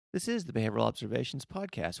This is the Behavioral Observations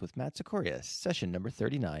Podcast with Matt Sikoria, session number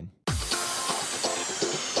 39.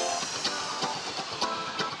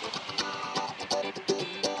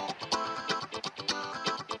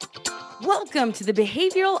 Welcome to the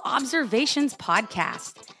Behavioral Observations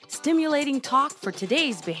Podcast, stimulating talk for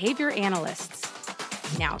today's behavior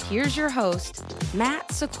analysts. Now here's your host, Matt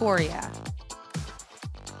Sikoria.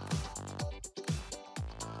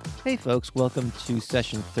 Hey folks, welcome to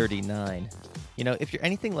session 39. You know, if you're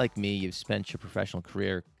anything like me, you've spent your professional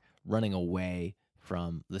career running away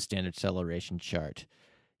from the standard acceleration chart.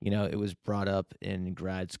 You know, it was brought up in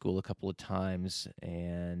grad school a couple of times,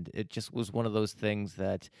 and it just was one of those things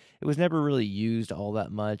that it was never really used all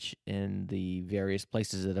that much in the various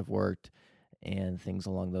places that I've worked and things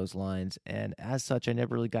along those lines. And as such, I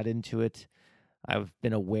never really got into it. I've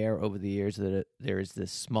been aware over the years that there is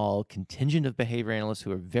this small contingent of behavior analysts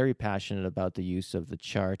who are very passionate about the use of the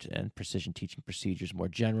chart and precision teaching procedures more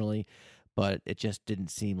generally, but it just didn't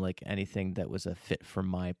seem like anything that was a fit for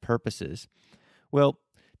my purposes. Well,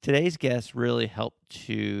 today's guest really helped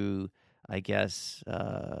to,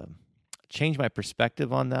 change my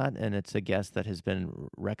perspective on that, and it's a guest that has been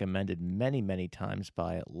recommended many, many times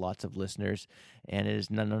by lots of listeners, and it is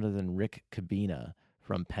none other than Rick Kubina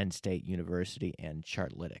from Penn State University and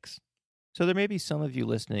Chartlytics. So there may be some of you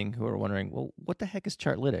listening who are wondering, well, what the heck is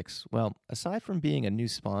Chartlytics? Well, aside from being a new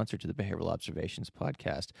sponsor to the Behavioral Observations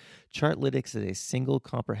Podcast, Chartlytics is a single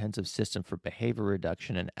comprehensive system for behavior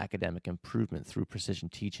reduction and academic improvement through precision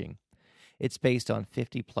teaching. It's based on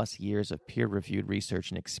 50-plus years of peer-reviewed research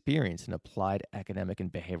and experience in applied academic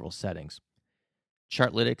and behavioral settings.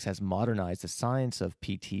 Chartlytics has modernized the science of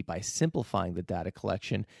PT by simplifying the data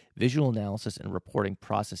collection, visual analysis, and reporting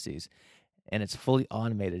processes, and it's fully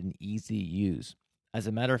automated and easy to use. As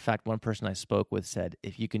a matter of fact, one person I spoke with said,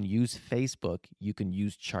 if you can use Facebook, you can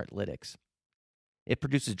use Chartlytics. It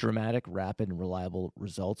produces dramatic, rapid, and reliable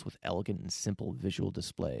results with elegant and simple visual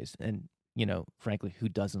displays. And, you know, frankly, who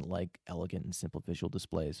doesn't like elegant and simple visual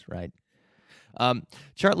displays, right?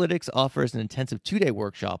 Chartlytics offers an intensive 2-day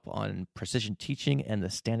workshop on precision teaching and the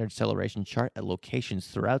standard acceleration chart at locations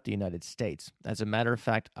throughout the United States. As a matter of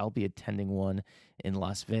fact, I'll be attending one in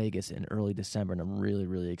Las Vegas in early December, and I'm really,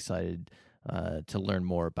 really excited to learn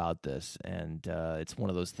more about this. And it's one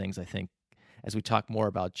of those things, I think, as we talk more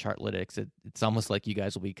about Chartlytics, it's almost like you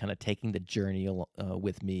guys will be kind of taking the journey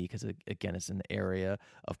with me because, again, it's an area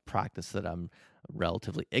of practice that I'm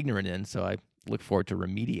relatively ignorant in, so I look forward to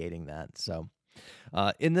remediating that. So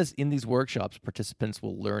in these workshops, participants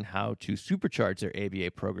will learn how to supercharge their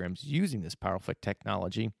ABA programs using this powerful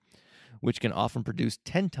technology, which can often produce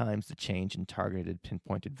 10 times the change in targeted,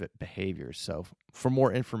 pinpointed behaviors. So for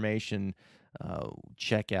more information,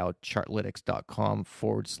 check out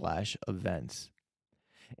chartlytics.com/events.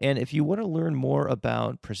 And if you want to learn more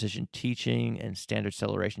about precision teaching and standard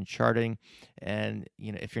acceleration charting, and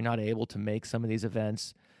if you're not able to make some of these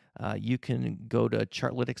events, you can go to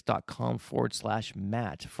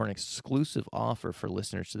chartlytics.com/Matt for an exclusive offer for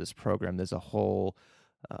listeners to this program. There's a whole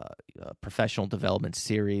professional development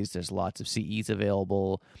series. There's lots of CEs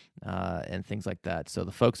available and things like that. So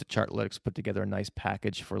the folks at Chartlytics put together a nice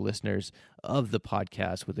package for listeners of the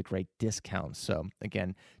podcast with a great discount. So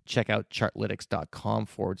again, check out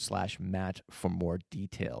chartlytics.com/Matt for more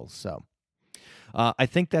details. So I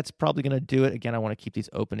think that's probably going to do it. Again, I want to keep these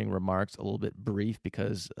opening remarks a little bit brief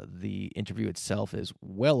because the interview itself is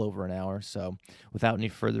well over an hour. So without any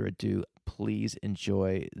further ado, please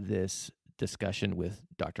enjoy this discussion with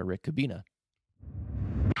Dr. Rick Kubina.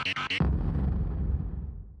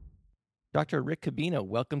 Dr. Rick Kubina,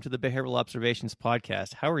 welcome to the Behavioral Observations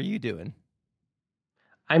Podcast. How are you doing?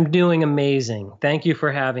 I'm doing amazing. Thank you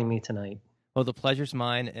for having me tonight. Well, the pleasure's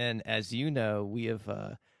mine. And as you know, we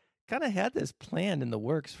have kind of had this planned in the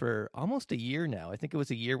works for almost a year now. I think it was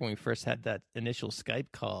a year when we first had that initial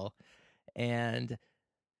Skype call. And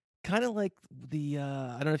kind of like the,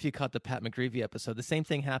 I don't know if you caught the Pat McGreevy episode. The same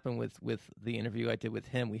thing happened with the interview I did with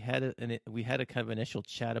him. We had a kind of initial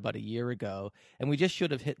chat about a year ago, and we just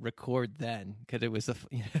should have hit record then because it was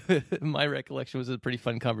my recollection was a pretty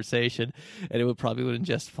fun conversation, and it would been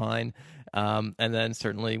just fine. And then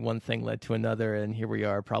certainly one thing led to another, and here we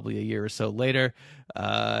are, probably a year or so later,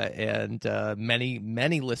 and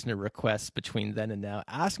many listener requests between then and now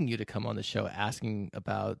asking you to come on the show, asking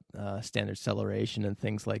about standard acceleration and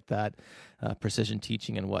things like that, precision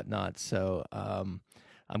teaching and whatnot. So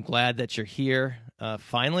I'm glad that you're here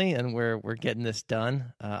finally, and we're getting this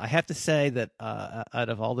done. I have to say that out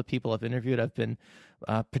of all the people I've interviewed, I've been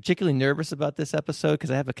particularly nervous about this episode because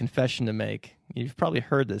I have a confession to make. You've probably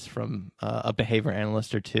heard this from a behavior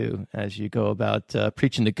analyst or two as you go about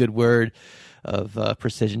preaching the good word of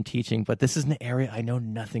precision teaching, but this is an area I know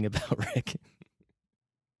nothing about, Rick.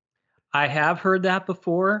 I have heard that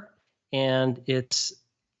before, and it's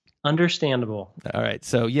understandable. All right.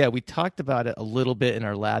 So, yeah, we talked about it a little bit in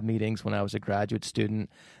our lab meetings when I was a graduate student.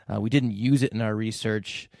 We didn't use it in our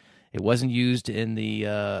research. It wasn't used in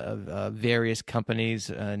the various companies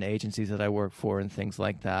and agencies that I work for and things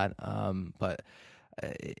like that. But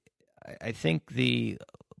I think the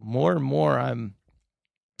more and more I'm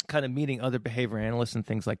kind of meeting other behavior analysts and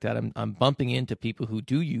things like that, I'm bumping into people who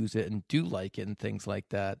do use it and do like it and things like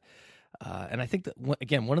that. And I think that,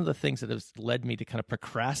 again, one of the things that has led me to kind of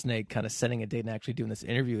procrastinate kind of setting a date and actually doing this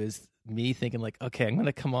interview is me thinking like, okay, I'm going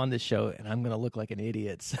to come on this show and I'm going to look like an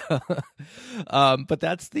idiot. So, but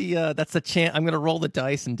that's the chance. I'm going to roll the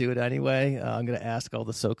dice and do it anyway. I'm going to ask all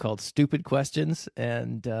the so-called stupid questions,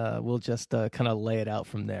 and we'll just kind of lay it out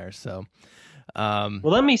from there. So, well,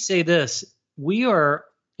 let me say this. We are,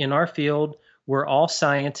 in our field, we're all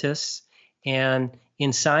scientists, and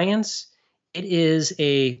in science, it is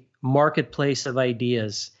a marketplace of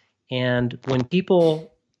ideas. And when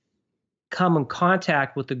people come in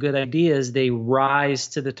contact with the good ideas, they rise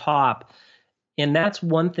to the top. And that's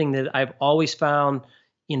one thing that I've always found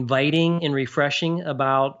inviting and refreshing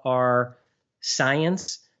about our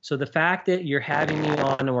science. So the fact that you're having me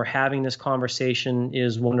on and we're having this conversation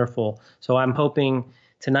is wonderful. So I'm hoping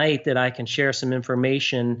tonight that I can share some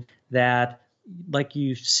information that, like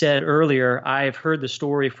you said earlier, I've heard the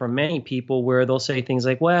story from many people where they'll say things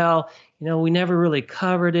like, well, we never really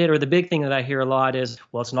covered it. Or the big thing that I hear a lot is,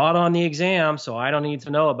 well, it's not on the exam, so I don't need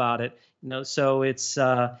to know about it. So it's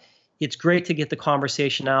great to get the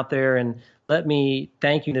conversation out there. And let me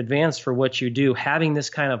thank you in advance for what you do. Having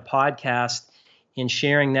this kind of podcast and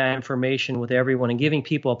sharing that information with everyone and giving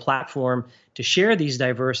people a platform to share these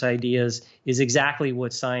diverse ideas is exactly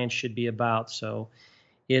what science should be about. So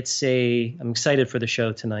I'm excited for the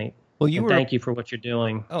show tonight. Well, thank you for what you're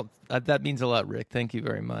doing. Oh, that means a lot, Rick. Thank you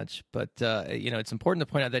very much. But, it's important to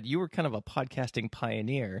point out that you were kind of a podcasting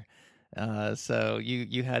pioneer. So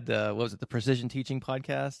you had, what was it, the Precision Teaching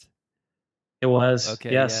podcast? It was.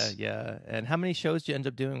 Okay. Yes. Yeah. And how many shows did you end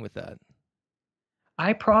up doing with that?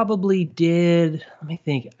 I probably did, let me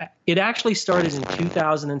think. It actually started in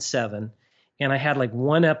 2007. And I had like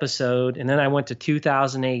one episode, and then I went to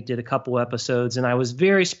 2008, did a couple episodes, and I was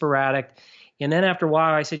very sporadic. And then after a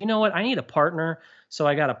while, I said, you know what? I need a partner. So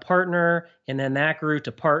I got a partner, and then that grew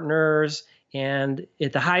to partners. And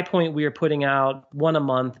at the high point, we were putting out one a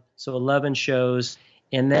month, so 11 shows.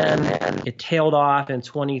 And then it tailed off in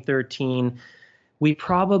 2013. We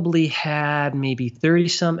probably had maybe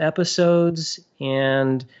 30-some episodes,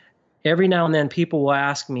 and every now and then people will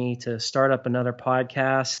ask me to start up another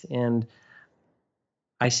podcast, and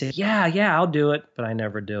I say, yeah, I'll do it, but I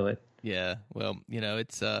never do it. Yeah, well,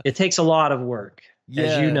 it's it takes a lot of work,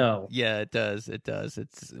 as you know. Yeah, it does.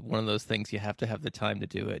 It's one of those things you have to have the time to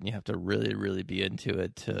do it, and you have to really, really be into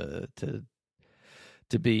it to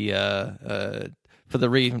be for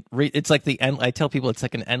the it's like I tell people it's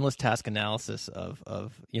like an endless task analysis of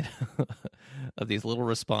of these little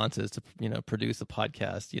responses to produce a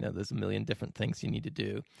podcast. There's a million different things you need to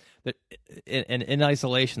do. But in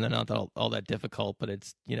isolation, they're not all that difficult. But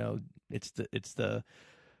it's the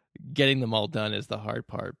getting them all done is the hard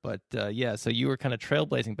part. But so you were kind of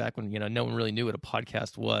trailblazing back when no one really knew what a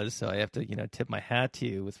podcast was. So I have to tip my hat to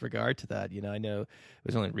you with regard to that. I know it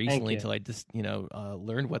was only recently until I just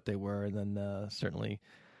learned what they were, and then certainly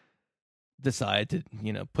decided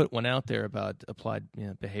to put one out there about applied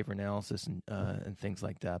behavior analysis and things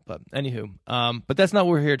like that. But anywho, but that's not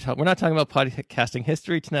what we're here to talk. We're not talking about podcasting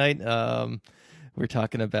history tonight. We're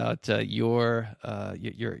talking about your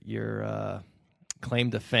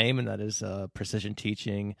claim to fame, and that is precision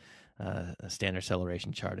teaching, standard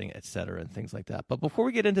acceleration charting, et cetera, and things like that. But before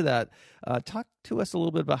we get into that, talk to us a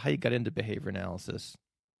little bit about how you got into behavior analysis.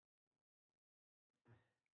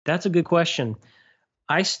 That's a good question.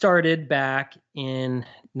 I started back in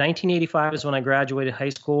 1985 is when I graduated high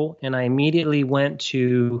school, and I immediately went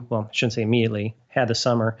to, well, I shouldn't say immediately, had the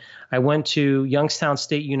summer. I went to Youngstown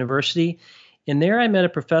State University, and there I met a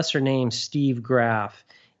professor named Steve Graff.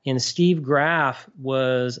 And Steve Graff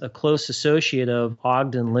was a close associate of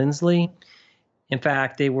Ogden Lindsley. In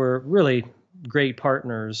fact, they were really great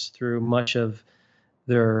partners through much of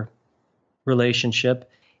their relationship.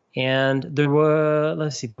 And there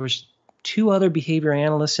was two other behavior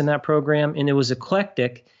analysts in that program, and it was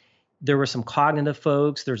eclectic. There were some cognitive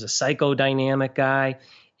folks. There was a psychodynamic guy,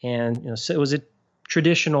 and so it was a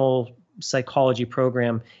traditional psychology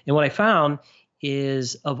program. And what I found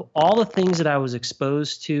is, of all the things that I was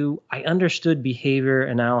exposed to, I understood behavior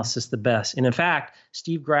analysis the best. And in fact,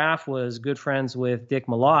 Steve Graff was good friends with Dick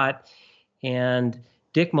Malott, and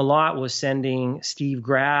Dick Malott was sending Steve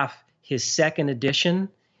Graff his second edition.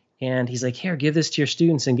 And he's like, here, give this to your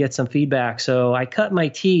students and get some feedback. So I cut my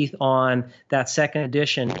teeth on that second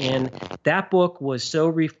edition. And that book was so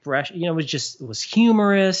refreshing. It was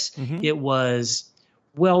humorous. Mm-hmm. It was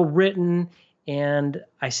well written. And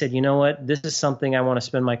I said, you know what? This is something I want to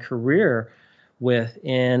spend my career with.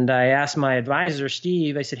 And I asked my advisor,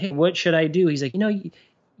 Steve, I said, hey, what should I do? He's like,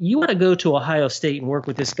 you want to go to Ohio State and work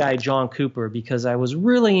with this guy, John Cooper, because I was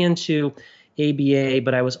really into ABA,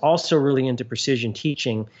 but I was also really into precision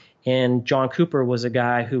teaching. And John Cooper was a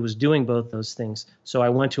guy who was doing both those things. So I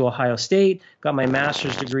went to Ohio State, got my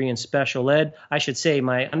master's degree in special ed. I should say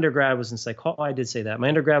my undergrad was in psychology. I did say that. My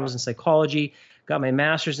undergrad was in psychology, got my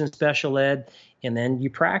master's in special ed, and then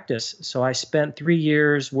you practice. So I spent 3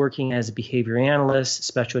 years working as a behavior analyst,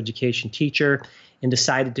 special education teacher, and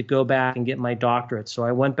decided to go back and get my doctorate. So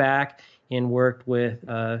I went back and worked with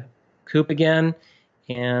Coop again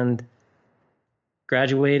and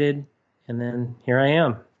graduated, and then here I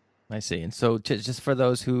am. I see. And so, just for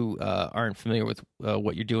those who aren't familiar with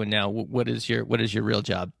what you're doing now, what is your real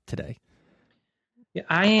job today? Yeah,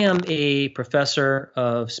 I am a professor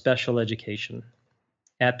of special education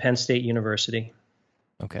at Penn State University.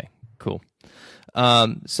 Okay, cool.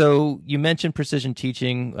 So you mentioned precision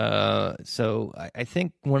teaching. So I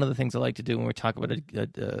think one of the things I like to do when we talk about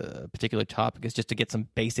a particular topic is just to get some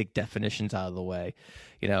basic definitions out of the way.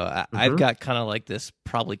 I've got kind of like this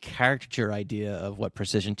probably caricature idea of what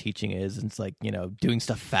precision teaching is. And it's like, doing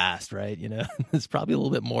stuff fast, right? There's probably a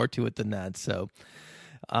little bit more to it than that. So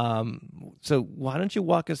why don't you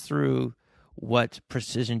walk us through what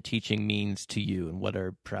precision teaching means to you and what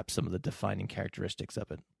are perhaps some of the defining characteristics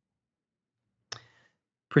of it?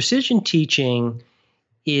 Precision teaching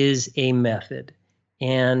is a method.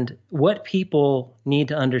 And what people need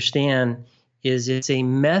to understand is it's a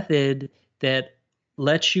method that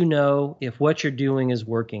lets you know if what you're doing is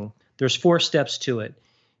working. There's 4 steps to it.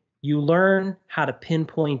 You learn how to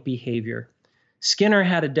pinpoint behavior. Skinner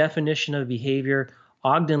had a definition of behavior.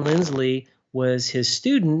 Ogden Lindsley was his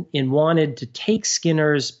student and wanted to take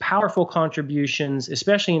Skinner's powerful contributions,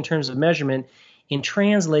 especially in terms of measurement, and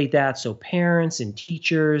translate that so parents and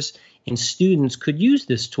teachers and students could use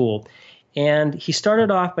this tool. And he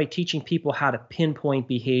started off by teaching people how to pinpoint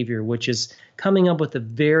behavior, which is coming up with a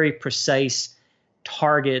very precise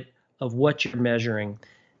target of what you're measuring.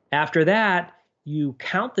 After that, you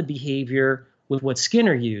count the behavior with what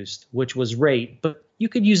Skinner used, which was rate. But you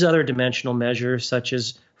could use other dimensional measures such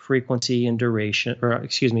as frequency and duration,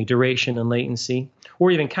 duration and latency,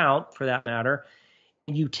 or even count for that matter.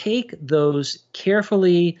 You take those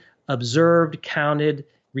carefully observed, counted,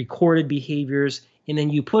 recorded behaviors, and then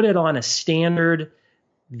you put it on a standard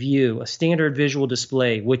view, a standard visual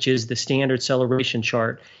display, which is the standard celebration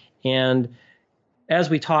chart. And as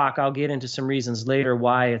we talk, I'll get into some reasons later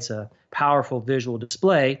why it's a powerful visual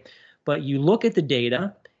display. But you look at the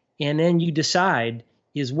data, and then you decide,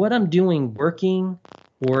 is what I'm doing working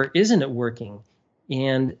or isn't it working?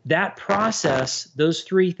 And that process, those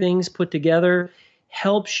 3 things put together,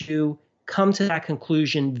 helps you come to that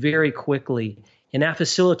conclusion very quickly, and that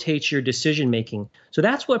facilitates your decision making. So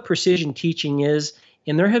that's what precision teaching is,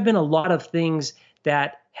 and there have been a lot of things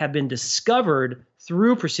that have been discovered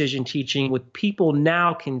through precision teaching with people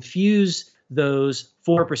now confuse those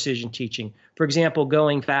for precision teaching. For example,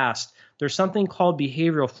 going fast. There's something called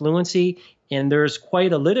behavioral fluency, and there's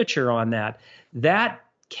quite a literature on that. That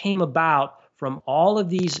came about from all of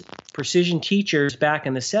these precision teachers back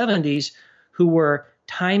in the 70s who were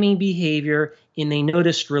timing behavior, and they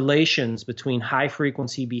noticed relations between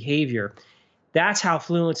high-frequency behavior. That's how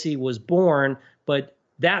fluency was born, but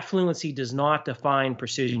that fluency does not define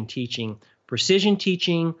precision teaching. Precision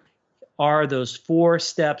teaching are those 4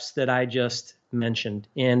 steps that I just mentioned.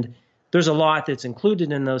 And there's a lot that's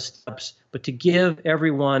included in those steps, but to give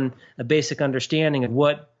everyone a basic understanding of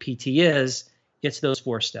what PT is, it's those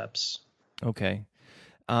 4 steps. Okay.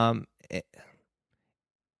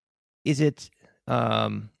 Is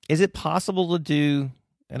it possible to do,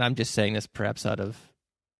 and I'm just saying this perhaps out of,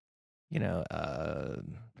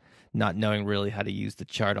 not knowing really how to use the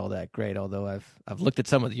chart all that great, although I've looked at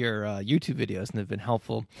some of your YouTube videos and they've been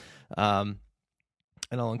helpful. And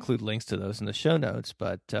I'll include links to those in the show notes,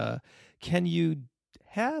 but can you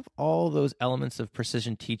have all those elements of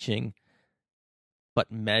precision teaching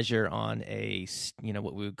but measure on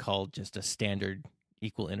what we would call just a standard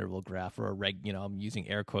equal interval graph, or I'm using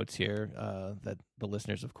air quotes here that the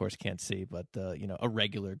listeners of course can't see, but a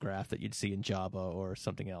regular graph that you'd see in Java or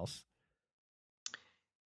something else.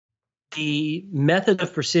 The method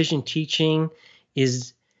of precision teaching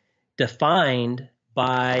is defined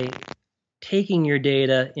by taking your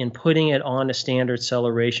data and putting it on a standard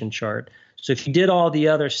acceleration chart. So if you did all the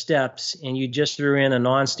other steps and you just threw in a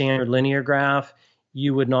non-standard linear graph,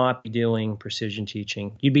 you would not be doing precision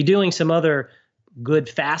teaching. You'd be doing some other good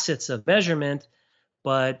facets of measurement,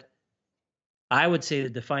 but I would say the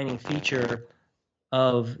defining feature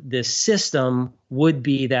of this system would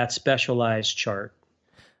be that specialized chart.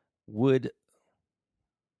 Would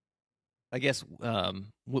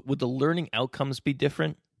the learning outcomes be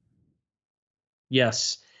different?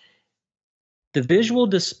 Yes. The visual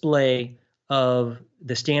display of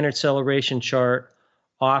the standard acceleration chart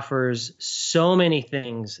offers so many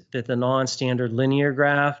things that the non-standard linear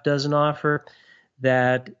graph doesn't offer,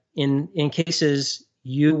 that in cases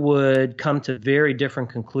you would come to very different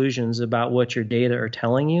conclusions about what your data are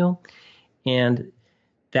telling you. And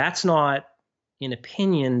that's not an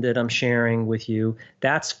opinion that I'm sharing with you.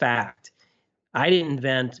 That's fact. I didn't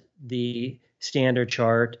invent the standard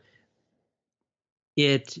chart.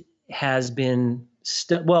 It has been,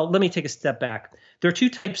 let me take a step back. There are two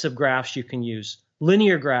types of graphs you can use.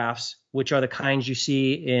 Linear graphs, which are the kinds you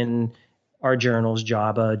see in our journals,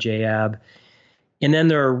 Java, JAB. And then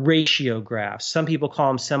there are ratio graphs. Some people call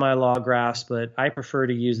them semi-log graphs, but I prefer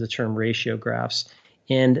to use the term ratio graphs.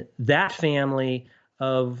 And that family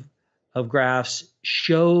of graphs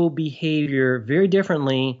show behavior very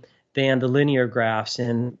differently than the linear graphs.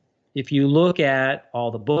 And if you look at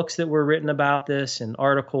all the books that were written about this and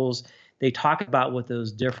articles, they talk about what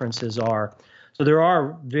those differences are. So there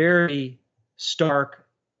are very stark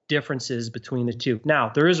differences between the two. Now,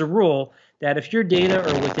 there is a rule that if your data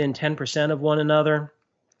are within 10% of one another,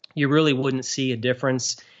 you really wouldn't see a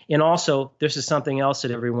difference. And also, this is something else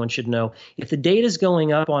that everyone should know. If the data is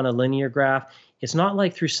going up on a linear graph, it's not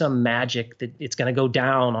like through some magic that it's going to go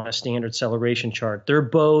down on a standard acceleration chart. They're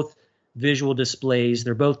both visual displays.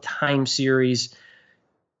 They're both time series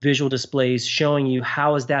visual displays showing you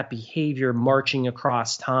how is that behavior marching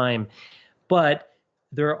across time. But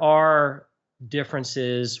there are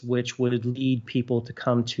differences which would lead people to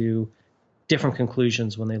come to different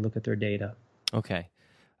conclusions when they look at their data. Okay.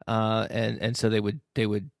 And so they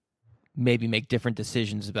would maybe make different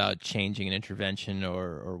decisions about changing an intervention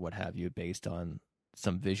or what have you based on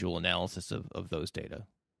some visual analysis of those data.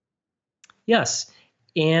 Yes.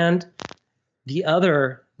 And the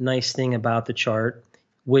other nice thing about the chart,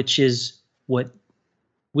 which is what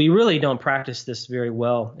we really don't practice this very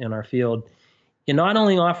well in our field, it not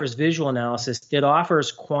only offers visual analysis, it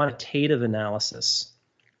offers quantitative analysis.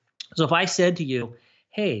 So if I said to you,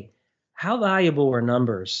 hey, how valuable are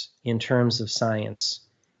numbers in terms of science?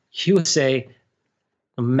 You would say,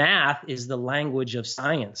 math is the language of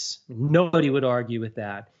science. Nobody would argue with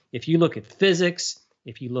that. If you look at physics,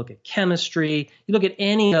 if you look at chemistry, you look at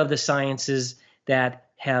any of the sciences that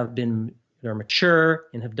are mature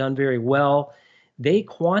and have done very well, they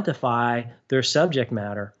quantify their subject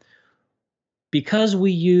matter. Because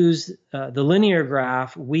we use the linear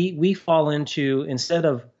graph, we fall into,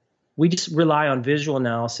 we just rely on visual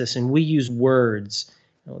analysis and we use words.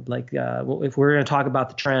 Like if we're going to talk about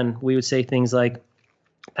the trend, we would say things like,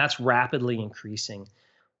 that's rapidly increasing,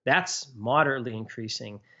 that's moderately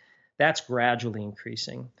increasing, that's gradually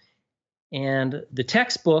increasing. And the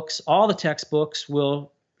textbooks, all the textbooks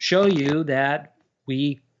will show you that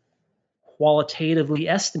we qualitatively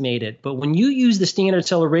estimate it. But when you use the standard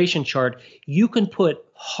acceleration chart, you can put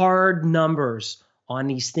hard numbers on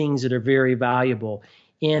these things that are very valuable.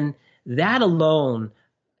 And that alone,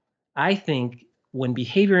 I think, when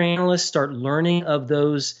behavior analysts start learning of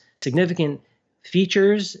those significant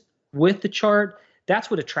features with the chart, that's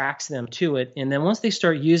what attracts them to it. And then once they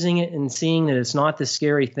start using it and seeing that it's not this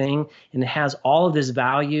scary thing and it has all of this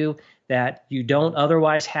value that you don't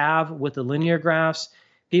otherwise have with the linear graphs,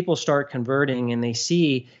 people start converting and they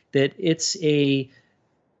see that it's a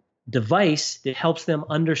device that helps them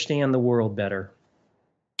understand the world better.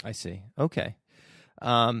 I see. Okay.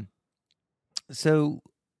 So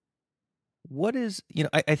what is,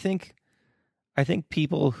 I think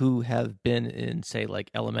people who have been in, say, like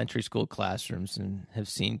elementary school classrooms and have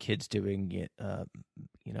seen kids doing,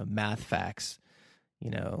 math facts,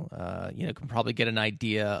 can probably get an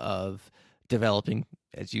idea of developing,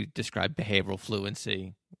 as you described, behavioral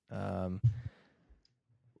fluency.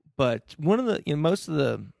 But one of the, most of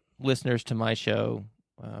the listeners to my show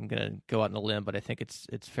I'm going to go out on a limb, but I think it's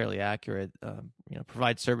fairly accurate.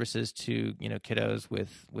 Provide services to kiddos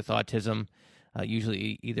with autism,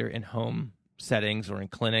 usually either in home settings or in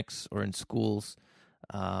clinics or in schools.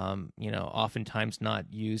 Oftentimes not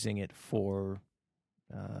using it for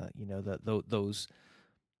those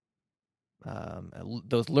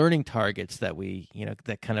learning targets that we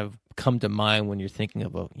that kind of come to mind when you're thinking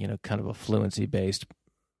of a kind of a fluency based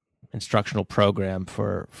instructional program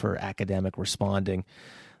for academic responding.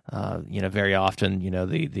 Very often,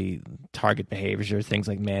 the target behaviors are things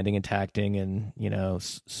like manding and tacting and,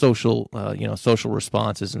 social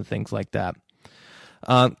responses and things like that.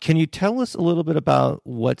 Can you tell us a little bit about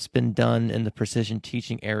what's been done in the precision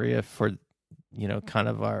teaching area for, kind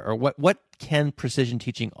of what can precision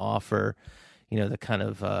teaching offer, the kind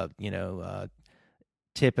of,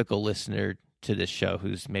 typical listener to this show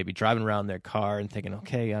who's maybe driving around their car and thinking,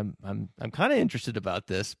 okay, I'm kind of interested about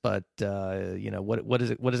this, but what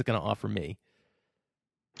is it going to offer me?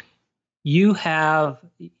 You've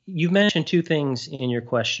mentioned two things in your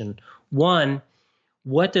question. One,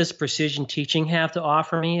 what does precision teaching have to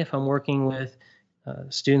offer me if I'm working with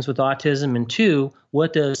students with autism? And two,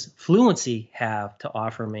 what does fluency have to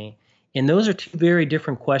offer me? And those are two very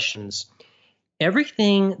different questions.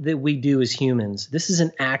 Everything that we do as humans, this is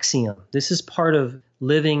an axiom. This is part of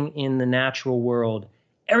living in the natural world.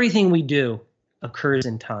 Everything we do occurs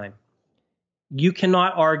in time. You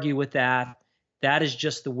cannot argue with that. That is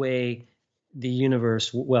just the way the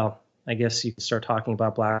universe, well, I guess you can start talking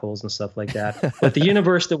about black holes and stuff like that. But the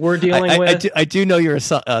universe that we're dealing with. I do know you're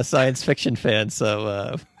a science fiction fan,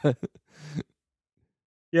 so.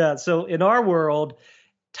 Yeah, so in our world,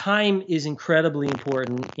 time is incredibly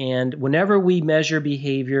important, and whenever we measure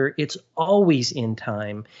behavior, it's always in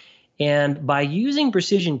time. And by using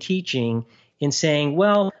precision teaching and saying,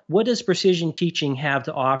 well, what does precision teaching have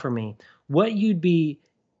to offer me? What you'd be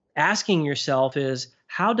asking yourself is,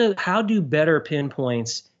 how do better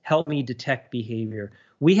pinpoints help me detect behavior?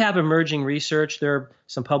 We have emerging research. There are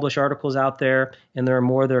some published articles out there, and there are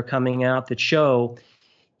more that are coming out that show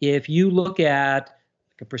if you look at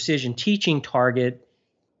a precision teaching target,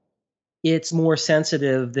 it's more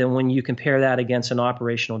sensitive than when you compare that against an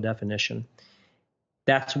operational definition.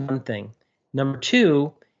 That's one thing. Number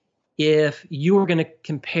two, if you were going to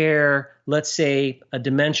compare, let's say, a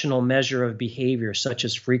dimensional measure of behavior, such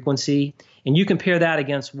as frequency, and you compare that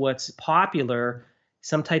against what's popular,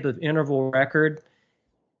 some type of interval record,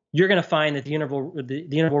 you're going to find that the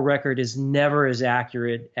interval record is never as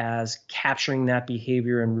accurate as capturing that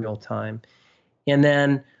behavior in real time. And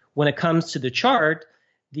then when it comes to the chart,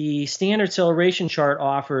 the standard acceleration chart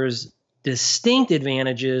offers distinct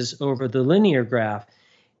advantages over the linear graph.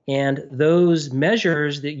 And those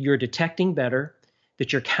measures that you're detecting better,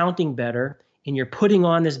 that you're counting better, and you're putting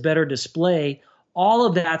on this better display, all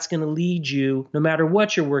of that's going to lead you, no matter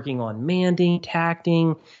what you're working on, manding,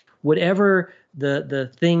 tacting, whatever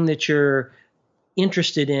the thing that you're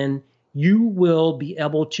interested in, you will be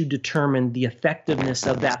able to determine the effectiveness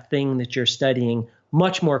of that thing that you're studying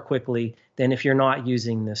much more quickly than if you're not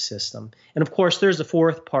using this system. And of course, there's a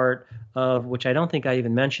fourth part of which I don't think I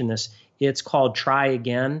even mentioned this. It's called try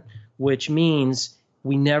again, which means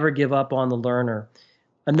we never give up on the learner.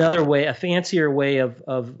 Another way, a fancier way of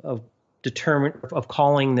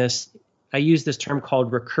calling this, I use this term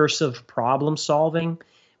called recursive problem solving,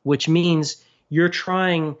 which means you're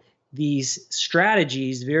trying these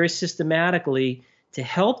strategies very systematically to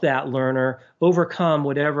help that learner overcome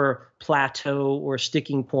whatever plateau or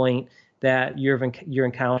sticking point that you're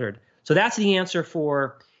encountered. So that's the answer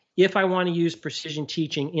for if I want to use precision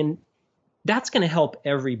teaching. That's going to help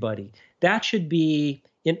everybody. That should be,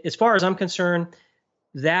 as far as I'm concerned,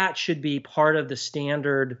 that should be part of the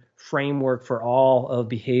standard framework for all of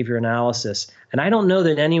behavior analysis. And I don't know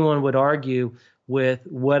that anyone would argue with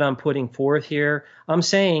what I'm putting forth here. I'm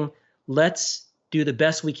saying let's do the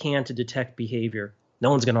best we can to detect behavior. No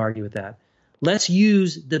one's going to argue with that. Let's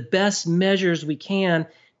use the best measures we can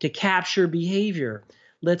to capture behavior.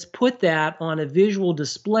 Let's put that on a visual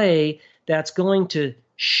display that's going to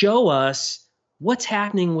show us what's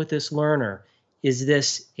happening with this learner. Is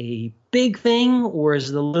this a big thing or is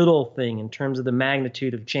it a little thing in terms of the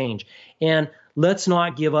magnitude of change? And let's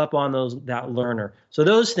not give up on that learner. So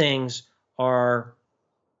those things are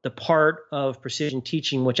the part of precision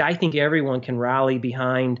teaching which I think everyone can rally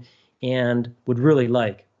behind and would really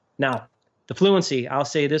like. Now, the fluency, I'll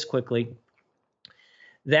say this quickly.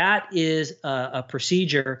 That is a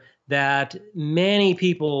procedure that many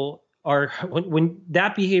people are, when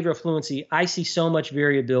that behavioral fluency, I see so much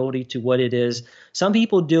variability to what it is. Some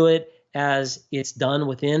people do it as it's done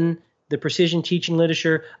within the precision teaching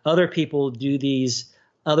literature. Other people do these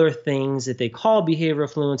other things that they call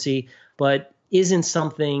behavioral fluency, but isn't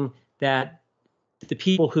something that the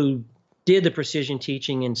people who did the precision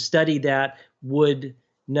teaching and studied that would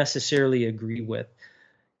necessarily agree with.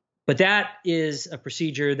 But that is a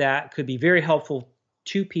procedure that could be very helpful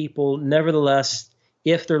to people, nevertheless,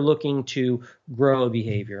 if they're looking to grow a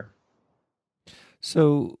behavior.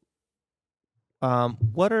 So,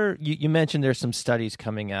 what are you mentioned? There's some studies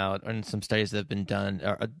coming out and some studies that have been done.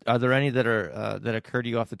 Are there any that are that occur to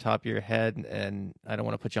you off the top of your head? And I don't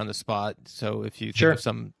want to put you on the spot, so if you think of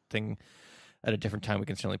something at a different time, we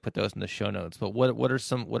can certainly put those in the show notes. But what are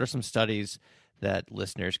some studies that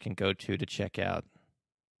listeners can go to check out?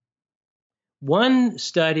 One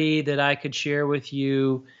study that I could share with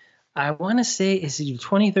you, I want to say is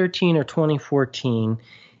 2013 or 2014,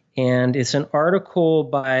 and it's an article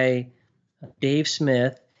by Dave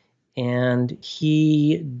Smith, and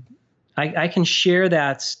I can share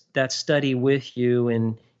that study with you,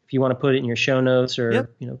 and if you want to put it in your show notes or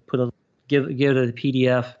give it a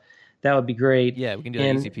PDF, that would be great. Yeah, we can do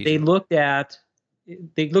that easy peasy. They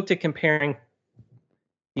looked at comparing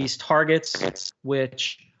these targets,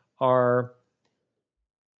 which are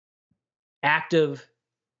active,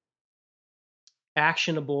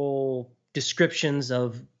 actionable descriptions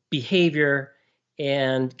of behavior,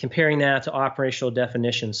 and comparing that to operational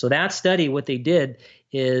definitions. So that study, what they did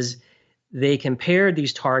is they compared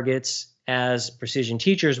these targets as precision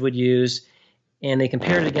teachers would use, and they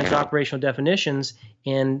compared it against operational definitions.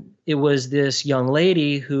 And it was this young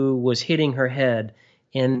lady who was hitting her head.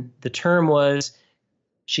 And the term was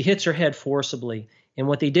she hits her head forcibly. And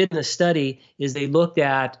what they did in the study is they looked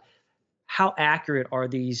at how accurate are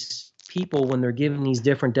these people when they're given these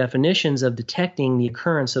different definitions of detecting the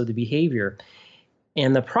occurrence of the behavior.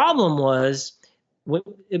 And the problem was,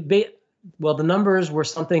 the numbers were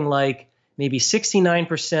something like maybe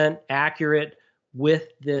 69% accurate with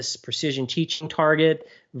this precision teaching target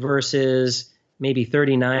versus maybe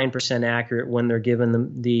 39% accurate when they're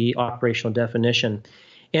given the operational definition.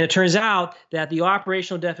 And it turns out that the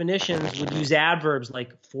operational definitions would use adverbs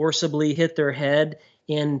like forcibly hit their head,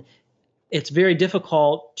 and it's very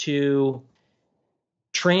difficult to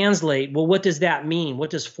translate, well, what does that mean? What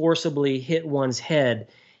does forcibly hit one's head?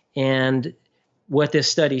 And what this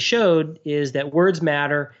study showed is that words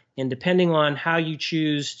matter, and depending on how you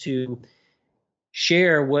choose to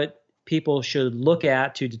share what people should look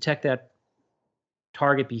at to detect that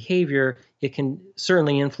target behavior, it can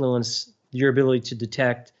certainly influence your ability to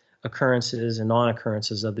detect occurrences and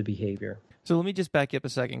non-occurrences of the behavior. So let me just back you up a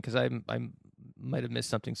second, because I might have missed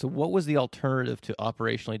something. So what was the alternative to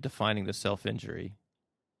operationally defining the self-injury?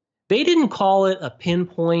 They didn't call it a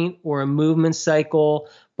pinpoint or a movement cycle,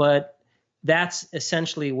 but that's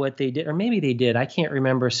essentially what they did. Or maybe they did. I can't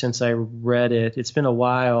remember since I read it. It's been a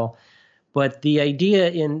while. But the idea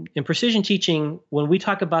in precision teaching, when we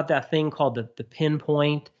talk about that thing called the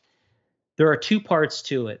pinpoint, there are two parts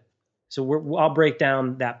to it. So I'll break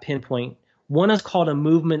down that pinpoint. One is called a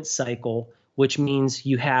movement cycle, which means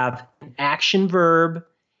you have an action verb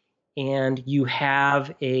and you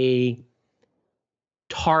have a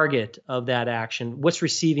target of that action. What's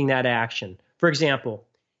receiving that action? For example,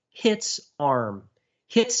 hits arm.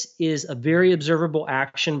 Hits is a very observable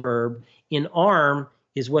action verb. In arm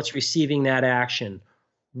is what's receiving that action.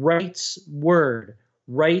 Writes word.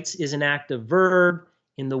 Writes is an active verb,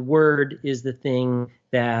 and the word is the thing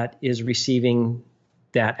that is receiving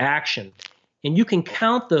that action. And you can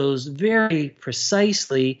count those very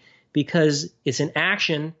precisely because it's an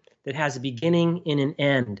action that has a beginning and an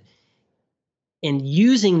end. And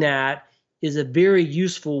using that is a very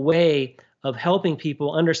useful way of helping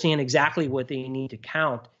people understand exactly what they need to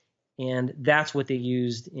count. And that's what they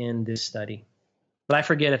used in this study. But I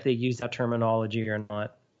forget if they used that terminology or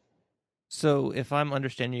not. So if I'm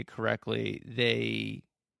understanding you correctly,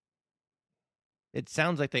 it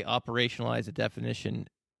sounds like they operationalize a definition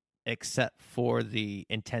except for the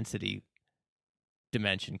intensity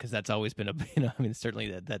dimension, because that's always been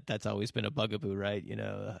certainly that's always been a bugaboo, right?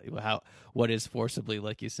 What is forcibly,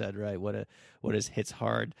 like you said, right? What is hits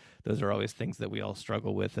hard? Those are always things that we all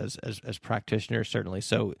struggle with as practitioners, certainly.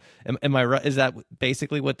 So am I right? Is that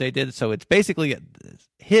basically what they did? So it's basically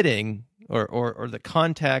hitting or the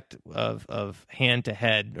contact of hand to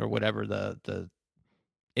head or whatever the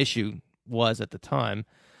issue was at the time.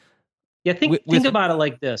 Yeah, think about it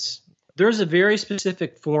like this. There's a very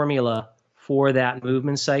specific formula for that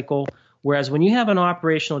movement cycle, whereas when you have an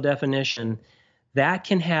operational definition, that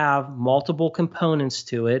can have multiple components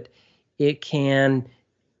to it. It can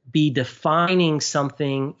be defining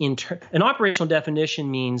something. An operational definition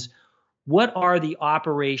means what are the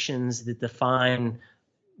operations that define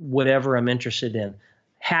whatever I'm interested in.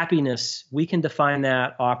 happiness, we can define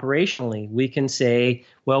that operationally. We can say,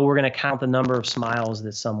 well, we're going to count the number of smiles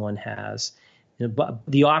that someone has. But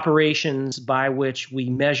the operations by which we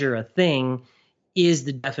measure a thing is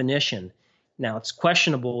the definition. Now, it's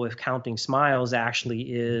questionable if counting smiles actually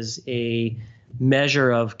is a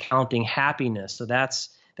measure of counting happiness. So that's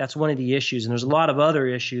one of the issues. And there's a lot of other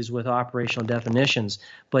issues with operational definitions.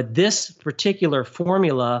 But this particular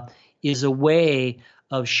formula is a way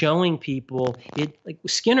of showing people it. Like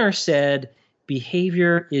Skinner said,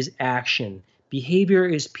 behavior is action. Behavior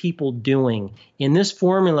is people doing. And this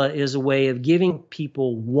formula is a way of giving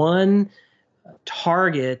people one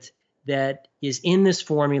target that is in this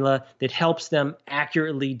formula that helps them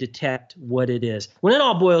accurately detect what it is. When it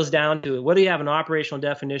all boils down to it, whether you have an operational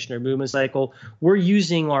definition or movement cycle, we're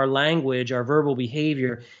using our language, our verbal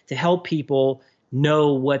behavior, to help people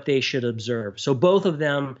know what they should observe. So both of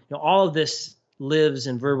them, all of this lives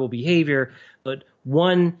in verbal behavior, but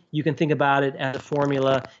one, you can think about it as a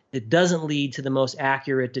formula that doesn't lead to the most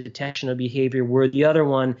accurate detection of behavior, where the other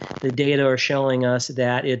one, the data are showing us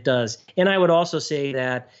that it does. And I would also say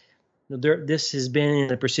that this has been in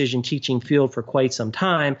the precision teaching field for quite some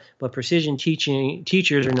time, but precision teaching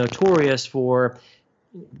teachers are notorious for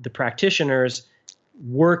the practitioners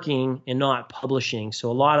working and not publishing.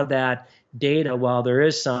 So a lot of that data, while there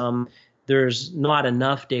is some, there's not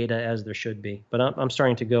enough data as there should be. But I'm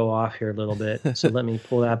starting to go off here a little bit, so let me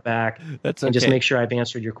pull that back. That's and okay. Just make sure I've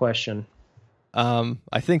answered your question.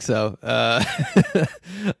 I think so.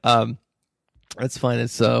 That's fine.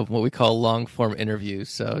 It's what we call long form interviews.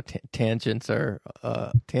 So tangents are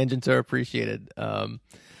appreciated. What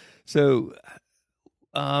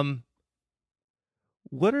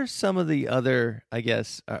are some of the other? I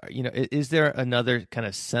guess is there another kind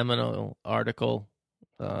of seminal article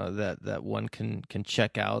that one can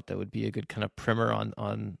check out that would be a good kind of primer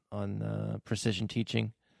on precision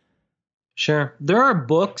teaching? Sure, there are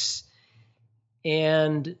books,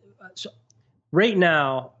 and so right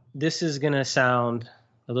now, this is going to sound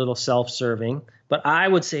a little self-serving, but I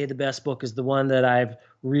would say the best book is the one that I've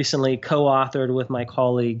recently co-authored with my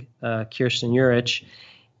colleague, Kirsten Urich.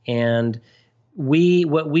 And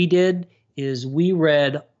what we did is we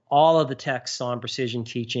read all of the texts on precision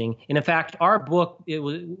teaching. And in fact, our book,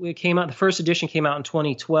 it came out, the first edition came out in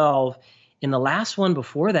 2012. And the last one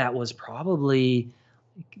before that was probably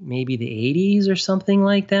maybe the 80s or something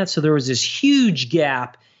like that. So there was this huge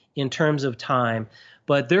gap in terms of time.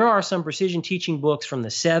 But there are some precision teaching books from the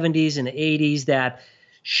 70s and the 80s that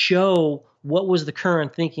show what was the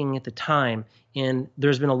current thinking at the time. And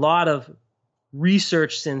there's been a lot of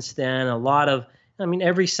research since then,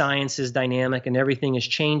 every science is dynamic and everything is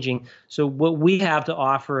changing. So what we have to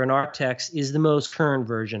offer in our text is the most current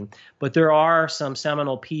version. But there are some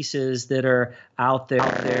seminal pieces that are out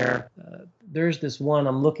there. There's this one,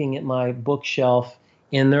 I'm looking at my bookshelf,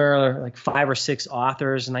 and there are like 5 or 6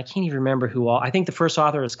 authors, and I can't even remember who all. I think the first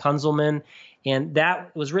author is Kunzelman, and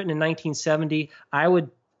that was written in 1970. I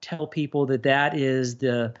would tell people that is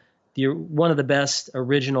the one of the best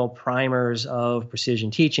original primers of precision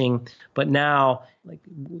teaching. But now,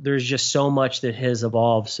 there's just so much that has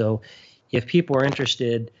evolved. So if people are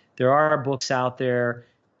interested, there are books out there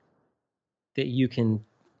that you can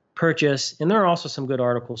purchase. And there are also some good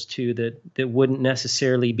articles too that wouldn't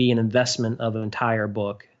necessarily be an investment of an entire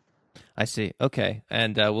book. I see. Okay.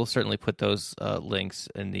 And we'll certainly put those links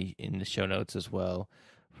in the show notes as well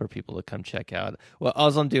for people to come check out. Well,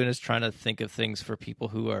 all I'm doing is trying to think of things for people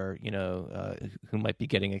who are, who might be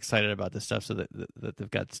getting excited about this stuff, so that they've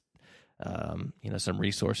got, some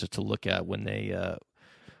resources to look at when they,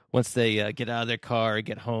 once they get out of their car, or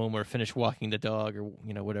get home, or finish walking the dog, or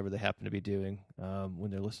whatever they happen to be doing when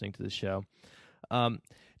they're listening to the show. And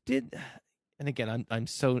again, I'm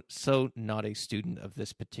so not a student of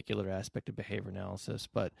this particular aspect of behavior analysis,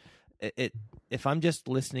 but if I'm just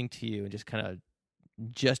listening to you and just kind of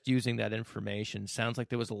just using that information, sounds like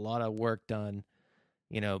there was a lot of work done,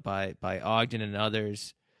 by Ogden and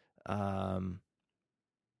others,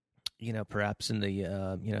 perhaps in the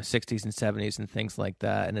 60s and 70s and things like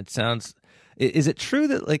that. And it sounds, is it true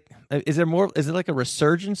that is it like a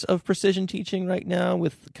resurgence of precision teaching right now,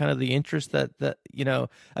 with kind of the interest that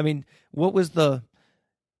what was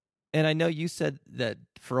and I know you said that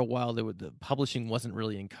for a while the publishing wasn't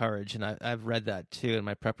really encouraged, and I've read that too in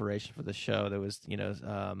my preparation for the show. There was,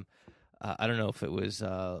 I don't know if it was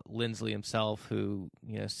Lindsley himself who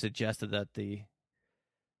suggested that the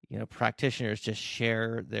practitioners just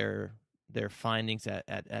share their findings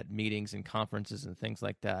at meetings and conferences and things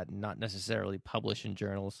like that, and not necessarily publish in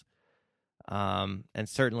journals. And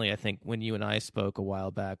certainly, I think when you and I spoke a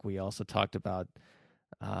while back, we also talked about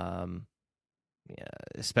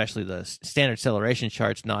especially the standard acceleration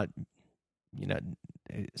charts, not,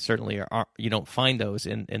 certainly you don't find those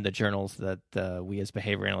in the journals that we as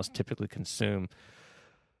behavior analysts typically consume.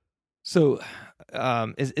 So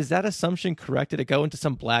is that assumption correct? Did it go into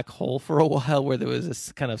some black hole for a while where there was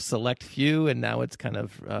this kind of select few, and now it's kind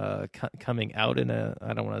of coming out in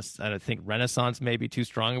I don't think renaissance may be too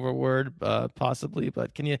strong of a word, possibly,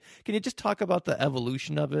 but can you just talk about the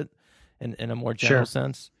evolution of it in a more general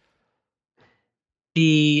sense?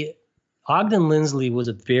 The Ogden Lindsley was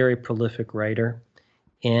a very prolific writer,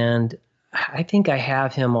 and I think I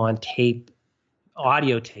have him on tape,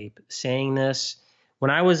 audio tape, saying this. When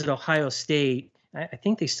I was at Ohio State, I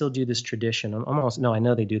think they still do this tradition. I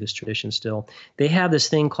know they do this tradition still. They have this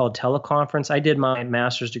thing called teleconference. I did my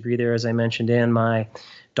master's degree there, as I mentioned, and my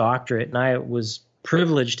doctorate, and I was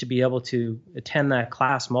privileged to be able to attend that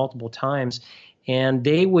class multiple times. And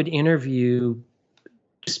they would interview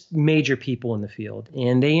just major people in the field.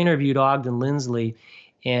 And they interviewed Ogden Lindsley.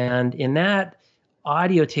 And in that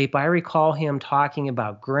audio tape, I recall him talking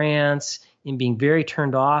about grants and being very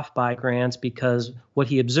turned off by grants, because what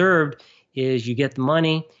he observed is you get the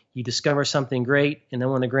money, you discover something great, and then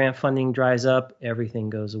when the grant funding dries up, everything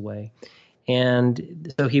goes away.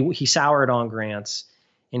 And so he soured on grants,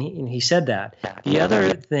 and he said that. The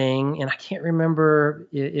other thing, and I can't remember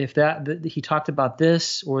if that he talked about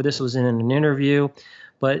this or this was in an interview,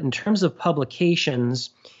 but in terms of publications,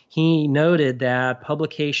 he noted that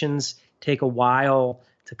publications take a while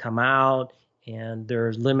to come out, and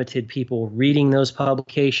there's limited people reading those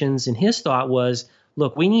publications. And his thought was,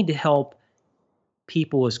 look, we need to help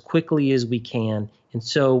people as quickly as we can. And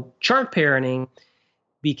so chart parenting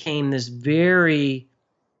became this very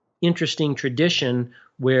interesting tradition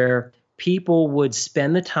where people would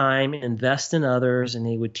spend the time, invest in others, and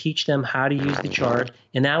they would teach them how to use the chart.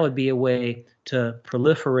 And that would be a way to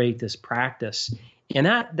proliferate this practice. And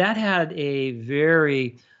that had a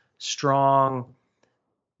very strong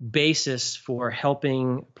basis for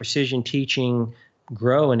helping precision teaching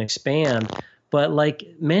grow and expand. But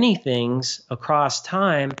like many things across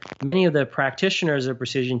time, many of the practitioners of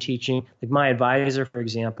precision teaching, like my advisor, for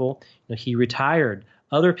example, he retired.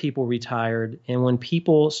 Other people retired. And when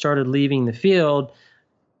people started leaving the field,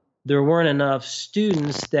 there weren't enough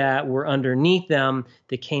students that were underneath them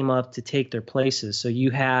that came up to take their places. So you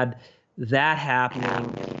had that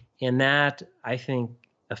happening, and that, I think,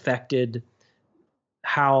 affected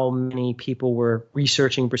how many people were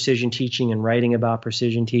researching precision teaching and writing about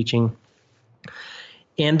precision teaching.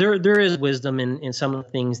 And there is wisdom in some of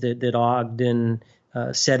the things that Ogden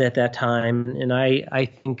said at that time. And I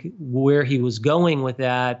think where he was going with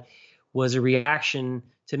that was a reaction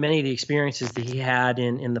to many of the experiences that he had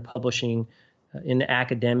in the publishing, in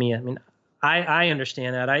academia. I mean, I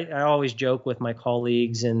understand that. I always joke with my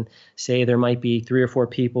colleagues and say there might be 3 or 4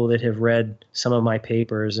 people that have read some of my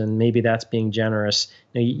papers, and maybe that's being generous.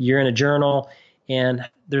 You're in a journal, and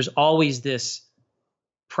there's always this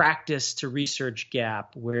practice to research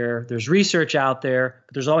gap where there's research out there,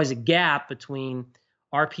 but there's always a gap between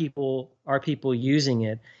our people using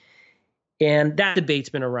it. And that debate's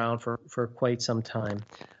been around for quite some time.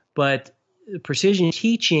 But precision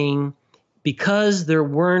teaching, because there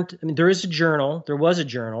was a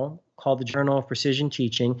journal called the Journal of Precision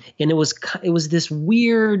Teaching, and it was this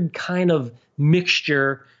weird kind of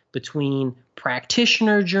mixture between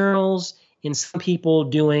practitioner journals and some people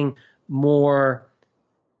doing more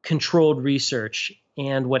controlled research.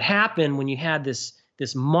 And what happened when you had this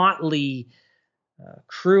motley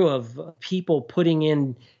crew of people putting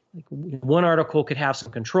in, like, one article could have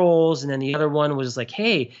some controls, and then the other one was like,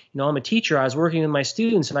 hey, I'm a teacher, I was working with my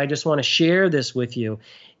students, and I just want to share this with you.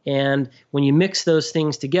 And when you mix those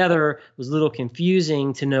things together, it was a little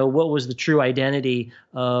confusing to know what was the true identity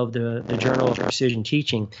of the Journal of Precision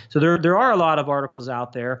Teaching. So there are a lot of articles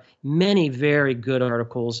out there, many very good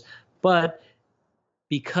articles, but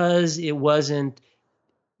because it wasn't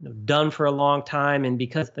done for a long time, and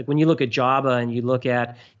because, like, when you look at JABA and you look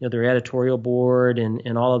at their editorial board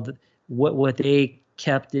and all of what they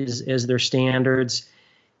kept as their standards,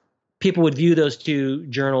 people would view those two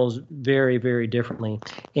journals very, very differently.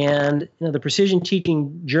 And the Precision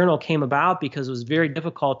Teaching Journal came about because it was very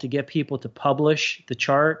difficult to get people to publish the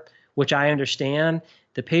chart, which I understand.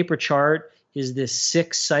 The paper chart is this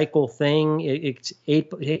 6-cycle thing. It's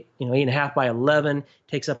 8.5 by 11,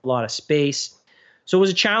 takes up a lot of space. So it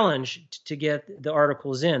was a challenge to get the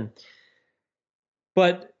articles in.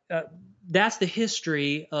 But that's the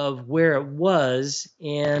history of where it was,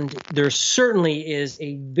 and there certainly is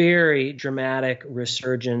a very dramatic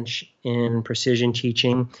resurgence in precision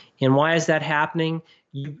teaching. And why is that happening?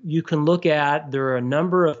 You can look at, there are a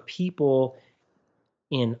number of people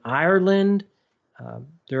in Ireland.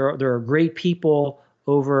 There are great people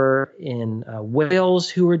over in Wales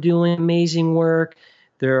who are doing amazing work.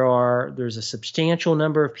 There's a substantial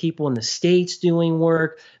number of people in the States doing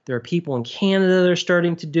work. There are people in Canada that are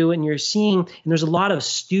starting to do it, and and there's a lot of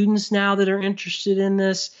students now that are interested in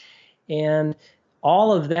this. And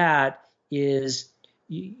all of that is,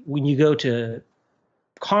 when you go to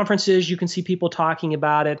conferences, you can see people talking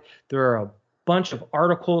about it. There are a bunch of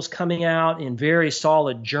articles coming out in very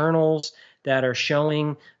solid journals that are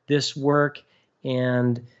showing this work.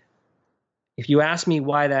 And if you ask me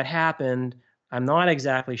why that happened, I'm not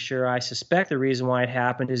exactly sure. I suspect the reason why it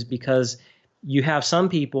happened is because you have some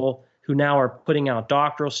people who now are putting out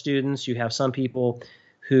doctoral students. You have some people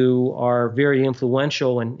who are very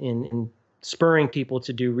influential in spurring people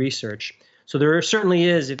to do research. So there certainly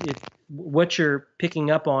is, if what you're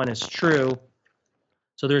picking up on is true.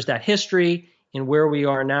 So there's that history and where we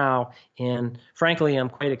are now. And frankly, I'm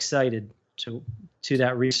quite excited to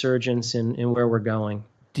that resurgence and where we're going.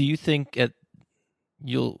 Do you think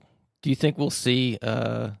we'll see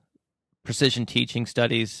precision teaching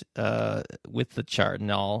studies with the chart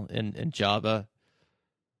and all in Java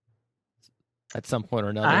at some point or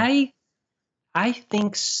another? I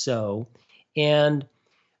think so. And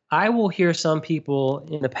I will hear some people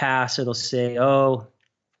in the past that'll say, oh,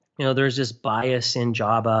 there's this bias in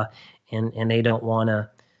Java and they don't want to,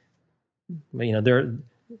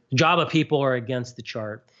 Java people are against the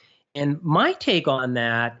chart. And my take on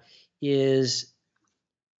that is,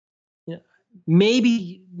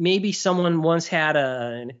 maybe someone once had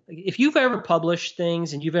if you've ever published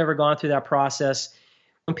things and you've ever gone through that process,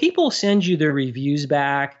 when people send you their reviews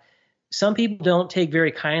back, some people don't take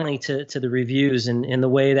very kindly to the reviews and the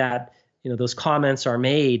way that those comments are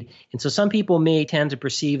made. And so some people may tend to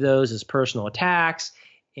perceive those as personal attacks,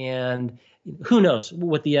 and who knows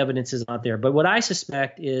what the evidence is out there. But what I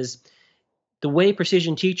suspect is the way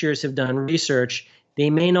precision teachers have done research, they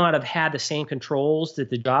may not have had the same controls that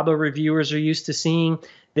the Java reviewers are used to seeing.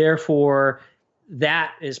 Therefore,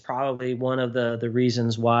 that is probably one of the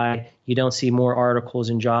reasons why you don't see more articles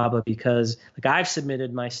in Java, because I've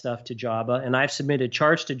submitted my stuff to Java and I've submitted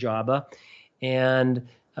charts to Java, and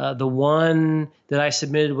the one that I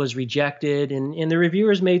submitted was rejected, and the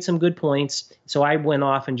reviewers made some good points. So I went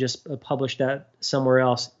off and just published that somewhere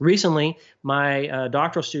else. Recently, my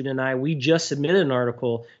doctoral student and I, we just submitted an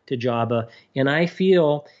article to Java, and I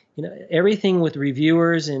feel everything with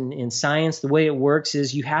reviewers in science, the way it works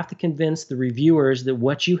is you have to convince the reviewers that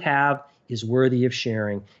what you have is worthy of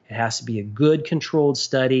sharing. It has to be a good controlled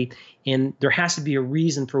study, and there has to be a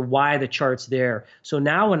reason for why the chart's there. So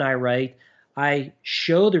now when I write, I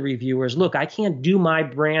show the reviewers, look, I can't do my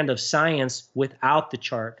brand of science without the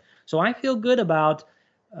chart. So I feel good about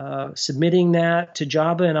submitting that to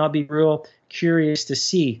Java, and I'll be real curious to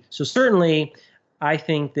see. So certainly, I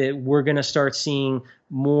think that we're going to start seeing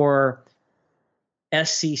more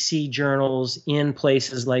SCC journals in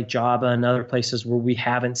places like Java and other places where we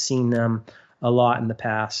haven't seen them a lot in the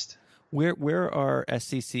past. Where are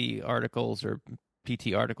SCC articles or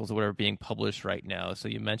PT articles or whatever being published right now? So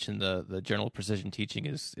you mentioned the Journal of Precision Teaching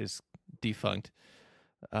is defunct.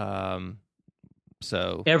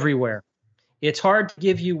 So everywhere. It's hard to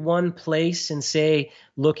give you one place and say,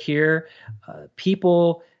 look here.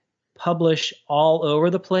 People publish all over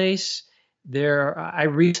the place. I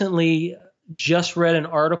recently just read an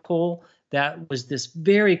article that was this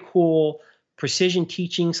very cool precision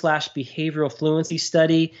teaching / behavioral fluency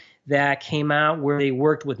study that came out where they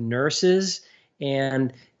worked with nurses,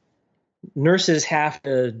 and nurses have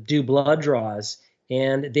to do blood draws,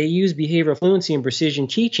 and they use behavioral fluency and precision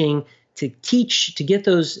teaching to get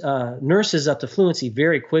those nurses up to fluency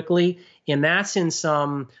very quickly. And that's in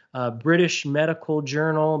some British medical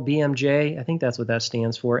journal, BMJ. I think that's what that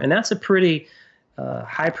stands for. And that's a pretty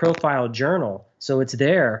high-profile journal. So it's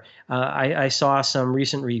there. I saw some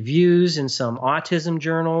recent reviews in some autism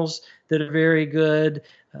journals that are very good.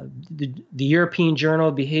 The European Journal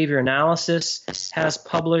of Behavior Analysis has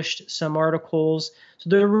published some articles. So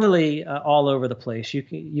they're really all over the place.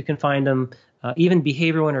 You can find them. Even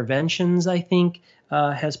Behavioral Interventions, I think,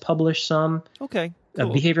 has published some. Okay,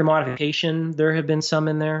 cool. Behavior Modification, there have been some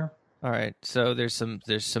in there. All right, so there's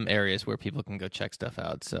some areas where people can go check stuff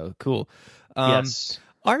out. So cool. Yes.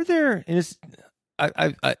 Are there?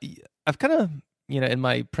 I've kind of in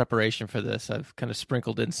my preparation for this, I've kind of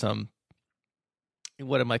sprinkled in some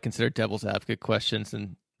what I might consider devil's advocate questions,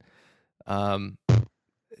 and are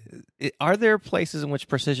there places in which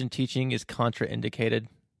precision teaching is contraindicated?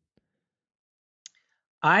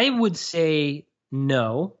 I would say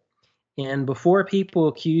no. And before people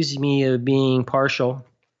accuse me of being partial,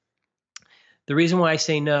 The reason why I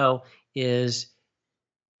say no is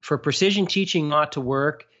for precision teaching not to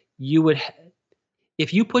work,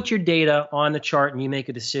 if you put your data on the chart and you make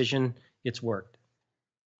a decision, it's worked.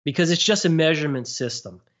 Because it's just a measurement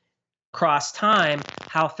system. Across time,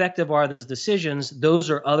 how effective are those decisions? Those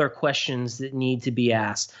are other questions that need to be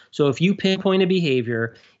asked. So if you pinpoint a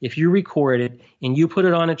behavior, if you record it and you put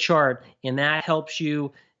it on a chart and that helps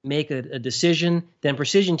you make a decision, then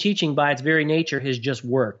precision teaching by its very nature has just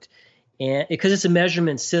worked. And because it's a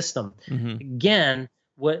measurement system. Again,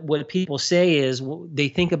 what people say is they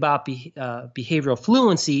think about behavioral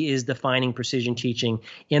fluency is defining precision teaching.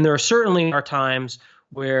 And there certainly are times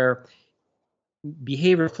where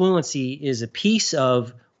behavioral fluency is a piece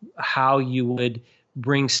of how you would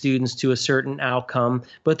bring students to a certain outcome.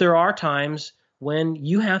 But there are times when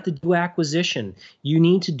you have to do acquisition. You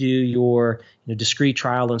need to do your discrete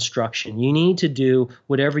trial instruction. You need to do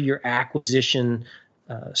whatever your acquisition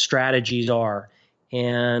strategies are.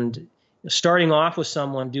 And starting off with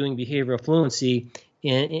someone doing behavioral fluency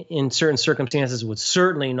in certain circumstances would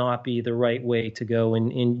certainly not be the right way to go.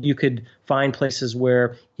 And you could find places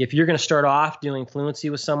where if you're going to start off doing fluency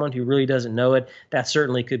with someone who really doesn't know it, that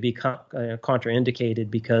certainly could be contraindicated,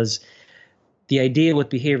 because the idea with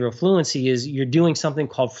behavioral fluency is you're doing something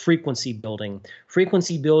called frequency building.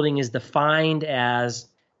 Frequency building is defined as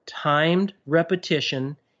timed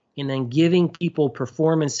repetition and then giving people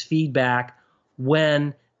performance feedback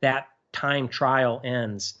when that time trial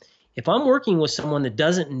ends. If I'm working with someone that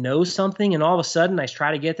doesn't know something and all of a sudden I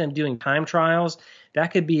try to get them doing time trials,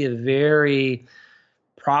 that could be a very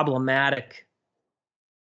problematic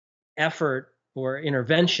effort or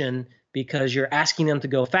intervention, because you're asking them to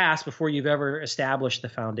go fast before you've ever established the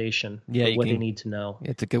foundation of what they need to know.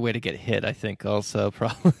 It's a good way to get hit, I think, also,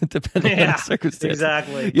 probably, depending on the circumstances.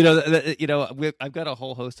 Exactly. I've got a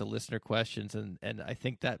whole host of listener questions, and I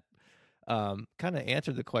think that kind of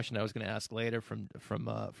answered the question I was going to ask later from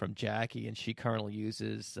Jackie, and she currently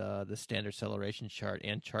uses the standard acceleration chart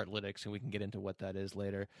and Chartlytics, and we can get into what that is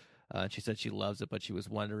later. She said she loves it, but she was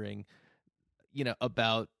wondering,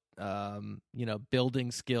 about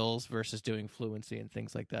building skills versus doing fluency and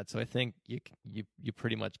things like that. So I think you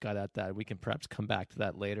pretty much got at that. We can perhaps come back to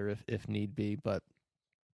that later if need be, but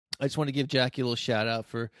I just want to give Jackie a little shout out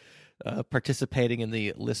for participating in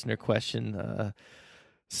the listener question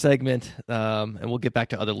segment, and we'll get back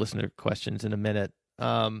to other listener questions in a minute.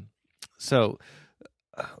 So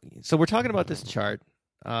we're talking about this chart,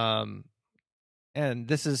 and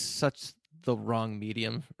this is such the wrong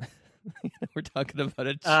medium. We're talking about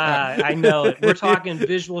a chart. I know it. We're talking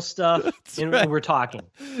visual stuff, and we're talking.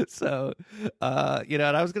 So, and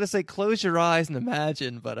I was going to say close your eyes and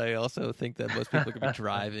imagine, but I also think that most people could be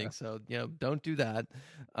driving, so don't do that.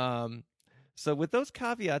 So with those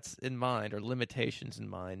caveats in mind, or limitations in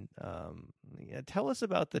mind, tell us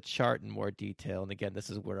about the chart in more detail. And again, this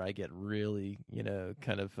is where I get really,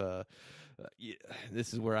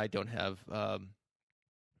 this is where I don't have, a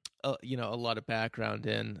lot of background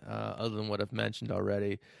in, other than what I've mentioned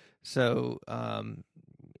already. So,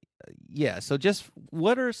 so just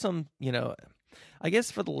what are some, I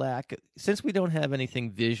guess since we don't have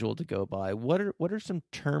anything visual to go by, what are some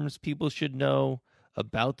terms people should know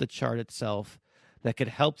about the chart itself that could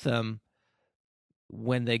help them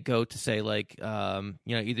when they go to say, like,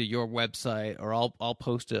 either your website, or I'll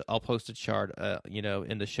post a chart,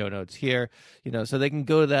 in the show notes here, so they can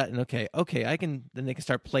go to that and okay, then they can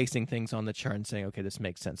start placing things on the chart and saying, okay, this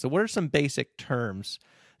makes sense. So what are some basic terms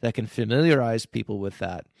that can familiarize people with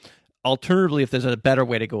that? Alternatively, if there's a better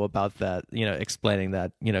way to go about that, explaining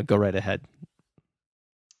that, go right ahead.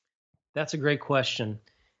 That's a great question.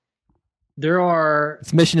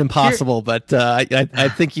 It's mission impossible, but I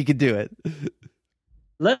think you could do it.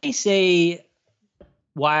 Let me say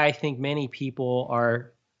why I think many people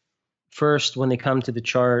are first, when they come to the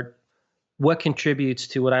chart, what contributes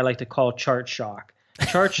to what I like to call chart shock.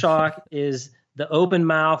 Chart shock is the open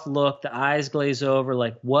mouth look, the eyes glaze over,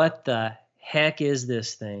 like, what the heck is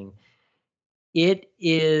this thing? It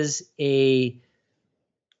is a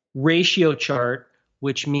ratio chart,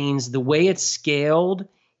 which means the way it's scaled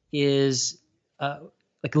is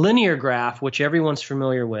like linear graph, which everyone's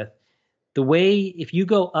familiar with. The way, if you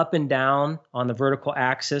go up and down on the vertical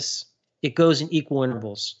axis, it goes in equal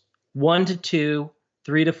intervals. 1 to 2,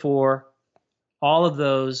 3 to 4, all of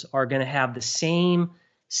those are going to have the same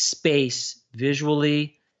space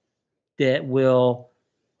visually that will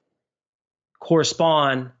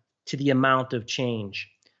correspond to the amount of change.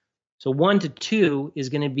 So 1 to 2 is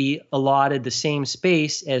going to be allotted the same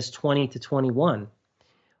space as 20 to 21.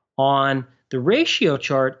 On the ratio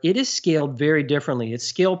chart, it is scaled very differently. It's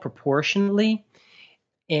scaled proportionally,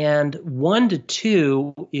 And 1 to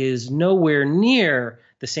 2 is nowhere near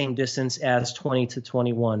the same distance as 20 to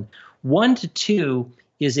 21. 1 to 2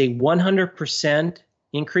 is a 100%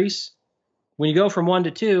 increase. When you go from 1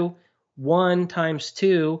 to 2, 1 times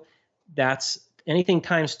 2, that's anything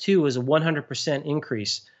times 2 is a 100%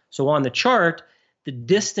 increase. So on the chart, the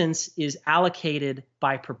distance is allocated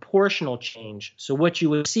by proportional change. So what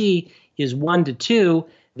you would see is 1 to 2,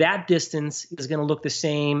 that distance is going to look the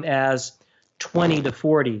same as 20 to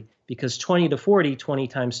 40, because 20 to 40, 20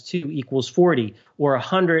 times 2 equals 40, or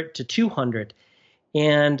 100 to 200.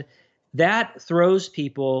 And that throws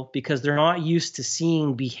people because they're not used to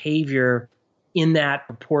seeing behavior in that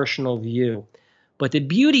proportional view. But the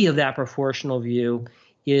beauty of that proportional view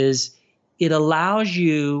is it allows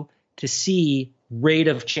you to see rate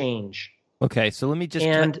of change. Okay, so let me just,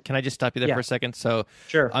 can I just stop you there for a second? So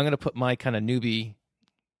sure. I'm going to put my kind of newbie,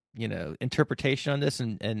 interpretation on this,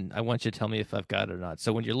 and I want you to tell me if I've got it or not.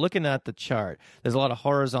 So when you're looking at the chart, there's a lot of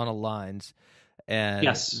horizontal lines, and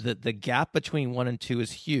the gap between 1 and 2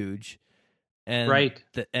 is huge, and right.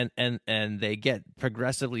 And they get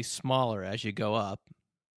progressively smaller as you go up,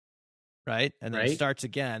 right? And then it starts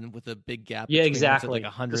again with a big gap. Yeah, exactly. Like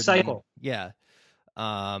 100. The cycle.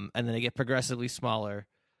 And then they get progressively smaller,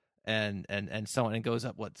 and so on. And goes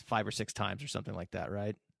up 5 or 6 times or something like that,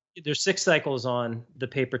 right? There's 6 cycles on the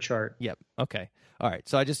paper chart. Yep. Okay. All right.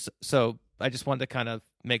 So I just wanted to kind of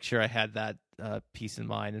make sure I had that piece in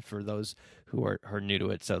mind, and for those who are new to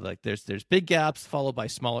it. So like there's big gaps followed by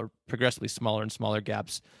smaller, progressively smaller and smaller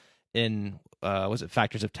gaps in was it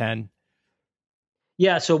factors of 10?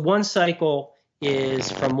 Yeah. So one cycle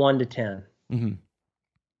is from 1 to 10. Mm-hmm.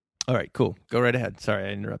 All right. Cool. Go right ahead. Sorry,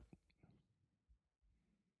 I interrupted.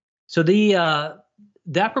 So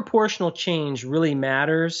that proportional change really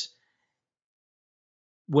matters.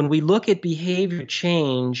 When we look at behavior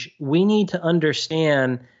change, we need to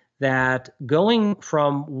understand that going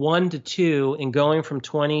from 1 to 2 and going from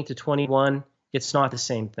 20 to 21, it's not the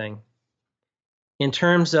same thing. In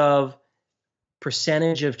terms of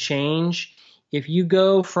percentage of change, if you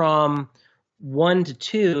go from 1 to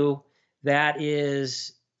 2, that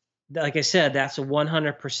is, like I said, that's a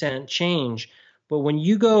 100% change. But when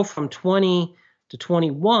you go from 20 to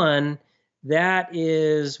 21, that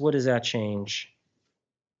is, what does that change?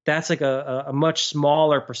 That's like a much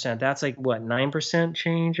smaller percent. That's like what, 9%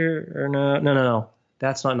 change or no.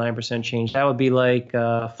 That's not 9% change. That would be like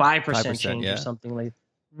 5% change or something like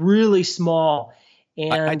really small.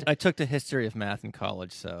 And I took the history of math in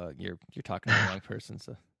college, so you're talking to the wrong person.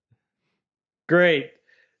 So great.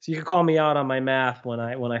 So you can call me out on my math when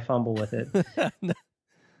I fumble with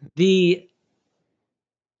it.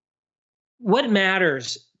 What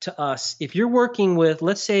matters to us, if you're working with,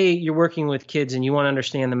 let's say you're working with kids and you want to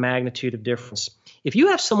understand the magnitude of difference. If you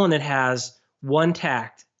have someone that has 1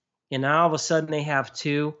 tact and now all of a sudden they have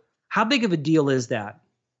 2, how big of a deal is that?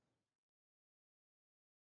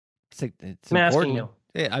 It's I'm important. Asking you.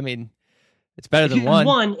 Yeah, I mean, it's better if than you 1. Have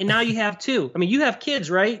 1 and now you have 2. I mean, you have kids,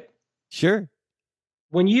 right? Sure.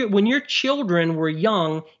 When your children were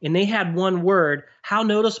young and they had 1 word, how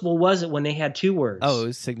noticeable was it when they had 2 words? Oh, it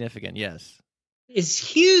was significant, yes. It's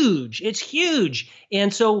huge. It's huge.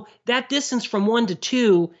 And so that distance from 1 to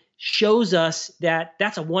 2 shows us that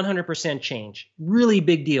that's a 100% change. Really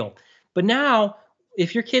big deal. But now,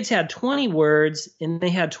 if your kids had 20 words and they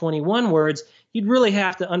had 21 words, you'd really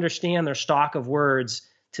have to understand their stock of words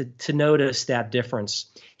to notice that difference.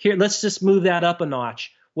 Here, let's just move that up a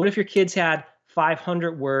notch. What if your kids had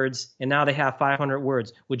 500 words and now they have 500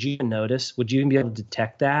 words? Would you even notice? Would you even be able to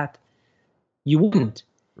detect that? You wouldn't.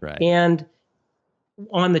 Right. And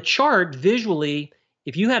on the chart, visually,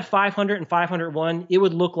 if you had 500 and 501, it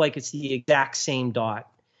would look like it's the exact same dot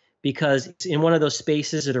because it's in one of those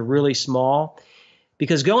spaces that are really small.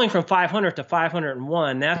 Because going from 500 to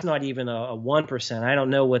 501, that's not even a 1%. I don't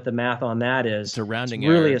know what the math on that is. It's a rounding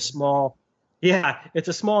error. It's really error. a small, it's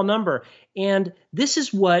a small number. And this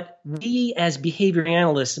is what we as behavior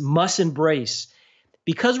analysts must embrace.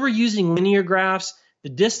 Because we're using linear graphs, the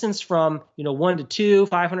distance from 1 to 2,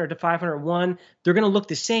 500 to 501, they're going to look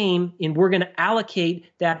the same, and we're going to allocate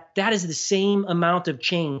that is the same amount of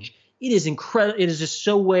change. It is incredible. It is just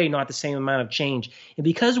so way not the same amount of change. And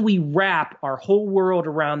because we wrap our whole world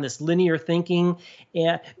around this linear thinking,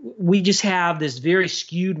 we just have this very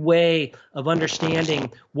skewed way of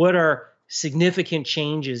understanding what are significant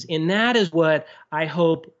changes. And that is what I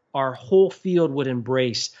hope our whole field would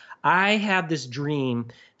embrace. I have this dream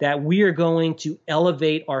that we are going to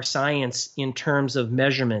elevate our science in terms of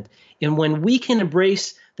measurement. And when we can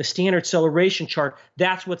embrace the standard acceleration chart,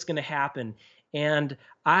 that's what's going to happen. And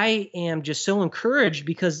I am just so encouraged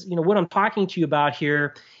because, what I'm talking to you about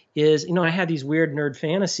here is, I have these weird nerd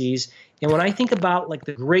fantasies. And when I think about like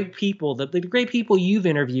the great people, the great people you've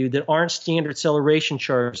interviewed that aren't standard acceleration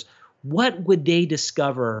charts, what would they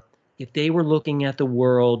discover if they were looking at the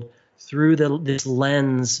world through this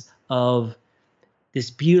lens of this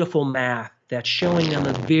beautiful math that's showing them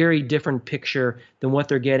a very different picture than what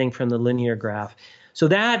they're getting from the linear graph? So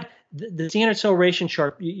that the standard acceleration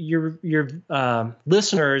chart, your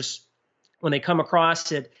listeners, when they come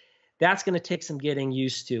across it, that's going to take some getting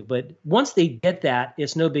used to. But once they get that,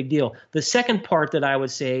 it's no big deal. The second part that I would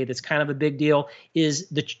say that's kind of a big deal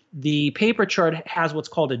is the paper chart has what's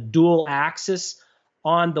called a dual axis.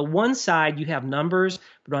 On the one side, you have numbers,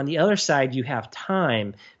 but on the other side, you have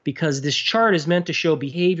time, because this chart is meant to show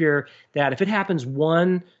behavior that if it happens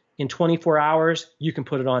in 24 hours, you can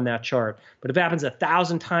put it on that chart. But if it happens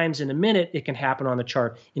 1,000 times in a minute, it can happen on the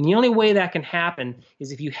chart. And the only way that can happen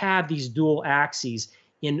is if you have these dual axes.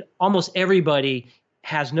 And almost everybody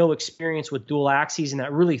has no experience with dual axes, and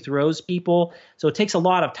that really throws people. So it takes a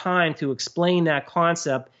lot of time to explain that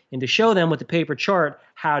concept and to show them with the paper chart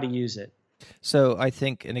how to use it. So I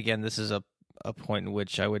think, and again, this is a point in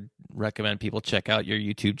which I would recommend people check out your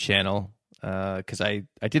YouTube channel, because I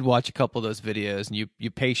did watch a couple of those videos, and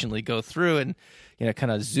you patiently go through and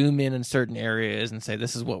kind of zoom in certain areas and say,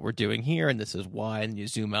 this is what we're doing here and this is why, and you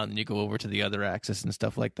zoom out and you go over to the other axis and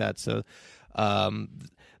stuff like that. So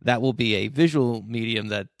that will be a visual medium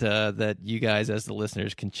that you guys as the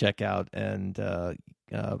listeners can check out and kind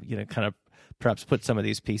of perhaps put some of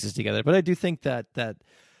these pieces together. But I do think that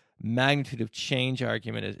magnitude of change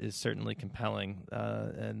argument is certainly compelling,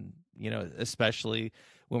 and especially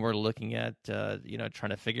when we're looking at trying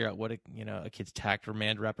to figure out what a kid's tact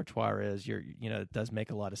remand repertoire is. It does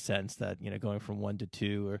make a lot of sense that going from 1 to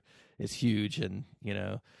 2 is huge, and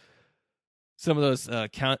some of those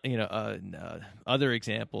other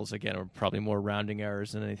examples again are probably more rounding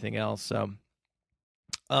errors than anything else. So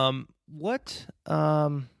let's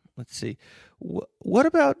see, what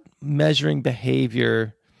about measuring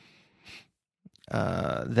behavior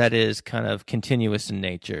that is kind of continuous in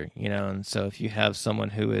nature, and so if you have someone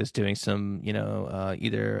who is doing some,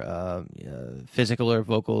 either physical or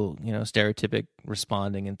vocal, stereotypic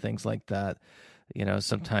responding and things like that,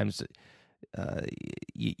 sometimes,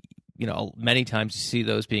 many times you see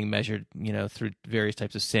those being measured, through various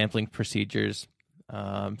types of sampling procedures.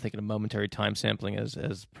 I'm thinking of momentary time sampling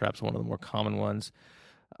as perhaps one of the more common ones.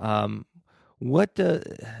 What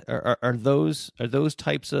are those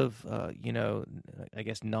types of I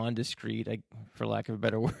guess non-discrete, for lack of a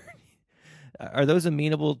better word, are those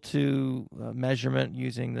amenable to measurement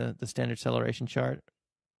using the standard acceleration chart?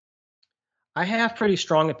 I have pretty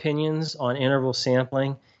strong opinions on interval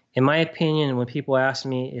sampling. In my opinion, when people ask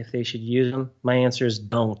me if they should use them, my answer is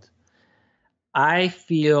don't. I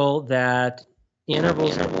feel that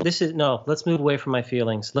intervals, let's move away from my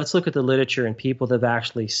feelings. Let's look at the literature and people that have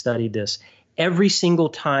actually studied this. Every single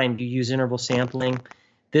time you use interval sampling,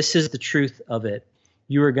 this is the truth of it.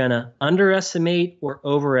 You are going to underestimate or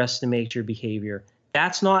overestimate your behavior.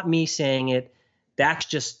 That's not me saying it. That's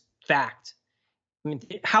just fact. I mean,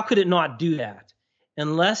 how could it not do that?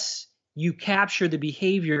 Unless you capture the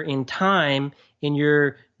behavior in time and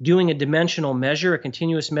you're doing a dimensional measure, a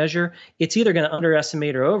continuous measure, it's either going to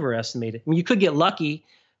underestimate or overestimate it. I mean, you could get lucky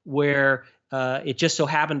where it just so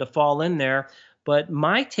happened to fall in there. But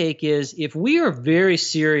my take is, if we are very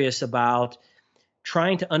serious about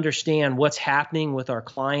trying to understand what's happening with our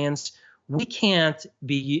clients, we can't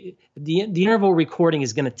be the interval recording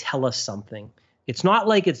is going to tell us something. It's not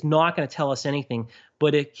like it's not going to tell us anything,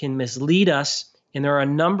 but it can mislead us. And there are a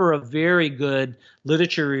number of very good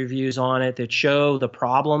literature reviews on it that show the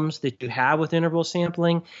problems that you have with interval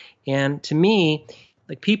sampling. And to me,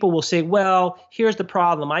 like, people will say, well, here's the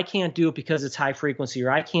problem. I can't do it because it's high frequency,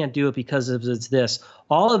 or I can't do it because it's this.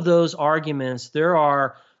 All of those arguments, there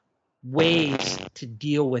are ways to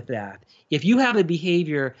deal with that. If you have a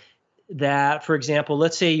behavior that, for example,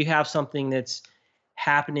 let's say you have something that's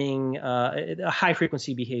happening, a high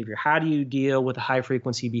frequency behavior. How do you deal with a high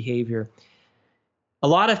frequency behavior? A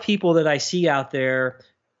lot of people that I see out there,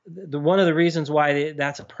 one of the reasons why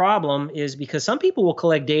that's a problem is because some people will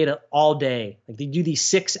collect data all day. Like, they do these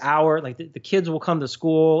 6 hour, like the kids will come to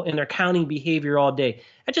school and they're counting behavior all day.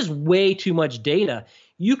 That's just way too much data.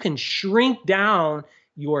 You can shrink down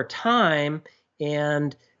your time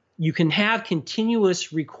and you can have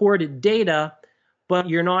continuous recorded data, but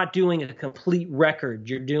you're not doing a complete record.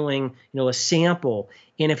 You're doing, a sample.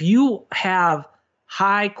 And if you have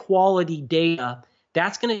high quality data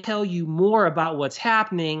That's going to tell you more about what's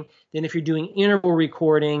happening than if you're doing interval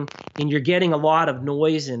recording and you're getting a lot of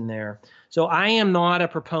noise in there. So I am not a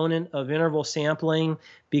proponent of interval sampling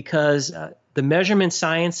because the measurement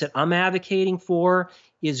science that I'm advocating for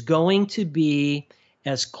is going to be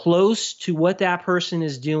as close to what that person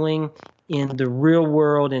is doing in the real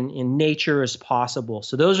world and in nature as possible.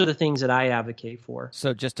 So those are the things that I advocate for.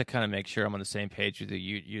 So just to kind of make sure I'm on the same page with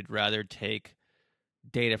you, you'd rather take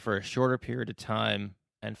data for a shorter period of time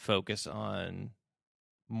and focus on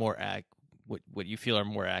what you feel are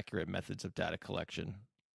more accurate methods of data collection.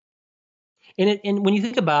 And when you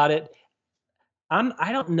think about it,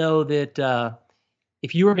 I don't know that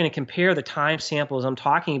if you were going to compare the time samples I'm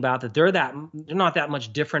talking about, that they're not that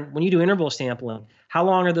much different. When you do interval sampling, how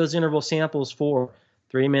long are those interval samples for?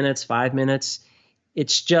 3 minutes, 5 minutes?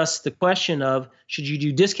 It's just the question of, should you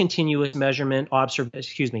do discontinuous measurement,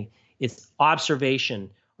 it's observation.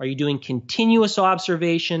 Are you doing continuous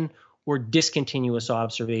observation or discontinuous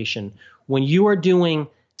observation? When you are doing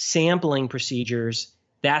sampling procedures,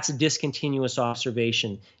 that's a discontinuous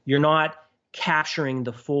observation. You're not capturing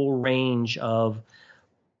the full range of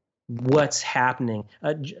what's happening.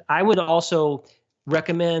 I would also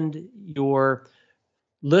recommend your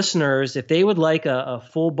listeners, if they would like a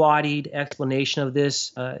full-bodied explanation of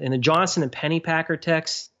this, in the Johnson and Pennypacker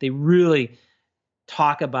text, they really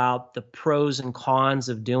talk about the pros and cons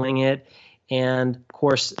of doing it. And of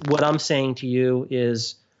course, what I'm saying to you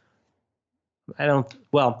is, I don't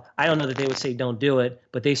know that they would say don't do it,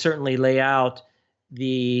 but they certainly lay out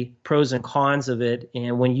the pros and cons of it.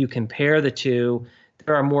 And when you compare the two,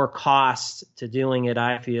 there are more costs to doing it,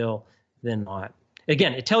 I feel, than not.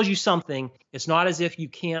 Again, it tells you something. It's not as if you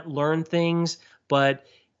can't learn things, but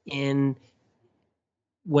when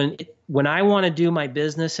I want to do my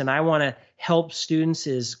business and I want to help students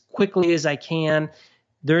as quickly as I can,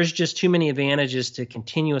 there's just too many advantages to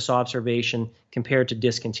continuous observation compared to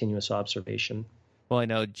discontinuous observation. Well, I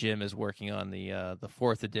know Jim is working on the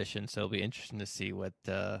fourth edition, so it'll be interesting to see what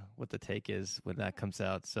the take is when that comes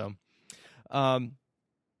out. So,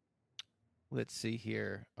 let's see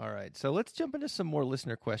here. All right, so let's jump into some more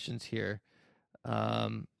listener questions here.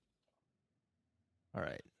 All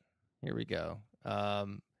right, here we go.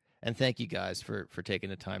 And thank you guys for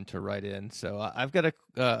taking the time to write in. So I've got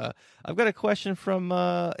a question from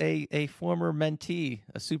a former mentee,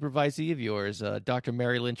 a supervisee of yours, Dr.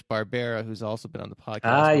 Mary Lynch Barbera, who's also been on the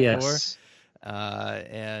podcast before.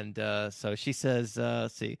 Yes. So she says,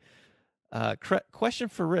 let's see. Question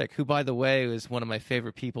for Rick, who, by the way, is one of my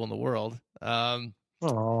favorite people in the world.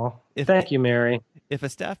 Thank you, Mary. If a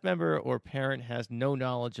staff member or parent has no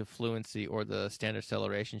knowledge of fluency or the standard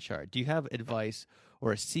acceleration chart, do you have advice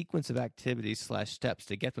or a sequence of activities / steps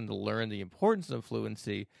to get them to learn the importance of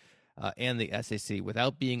fluency and the SAC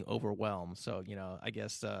without being overwhelmed? So, I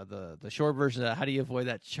guess the short version of that, how do you avoid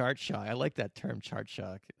that chart shock? I like that term, chart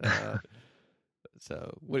shock.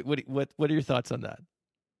 So what are your thoughts on that?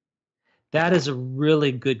 That is a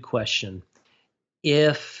really good question.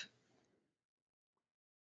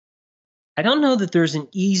 I don't know that there's an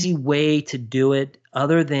easy way to do it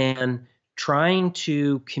other than trying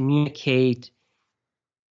to communicate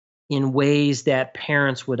in ways that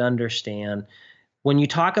parents would understand. When you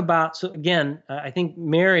talk about, so again, I think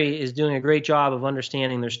Mary is doing a great job of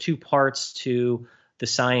understanding there's two parts to the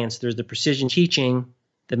science. There's the precision teaching,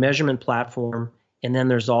 the measurement platform, and then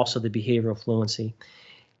there's also the behavioral fluency.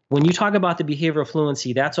 When you talk about the behavioral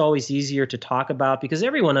fluency, that's always easier to talk about because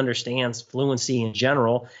everyone understands fluency in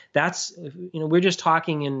general. That's, we're just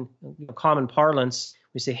talking in common parlance.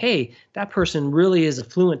 We say, hey, that person really is a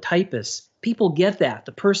fluent typist. People get that.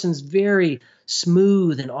 The person's very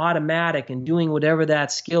smooth and automatic and doing whatever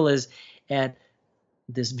that skill is at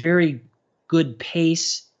this very good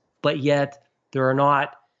pace, but yet there are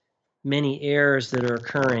not many errors that are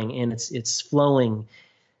occurring and it's flowing.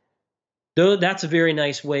 Though that's a very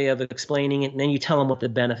nice way of explaining it, and then you tell them what the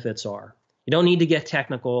benefits are. You don't need to get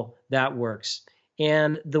technical. That works.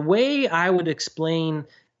 And the way I would explain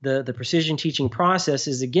the precision teaching process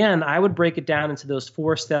is, again, I would break it down into those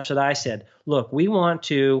 4 steps that I said. Look, we want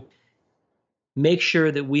to make sure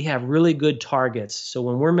that we have really good targets. So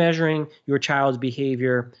when we're measuring your child's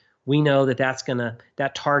behavior, we know that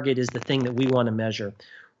that target is the thing that we want to measure.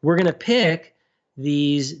 We're going to pick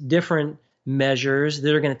these different measures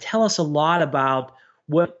that are going to tell us a lot about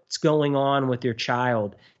what's going on with your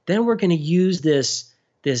child. Then we're going to use this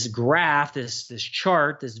graph, this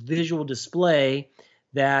chart, this visual display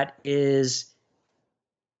that is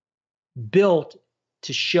built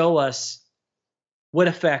to show us what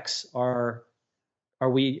effects is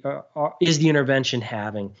the intervention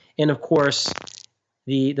having. And of course,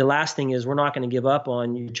 the last thing is we're not going to give up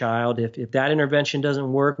on your child. If that intervention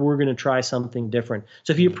doesn't work, we're going to try something different.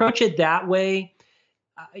 So if you approach it that way,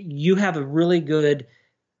 you have a really good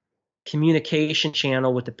communication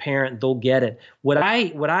channel with the parent. They'll get it. What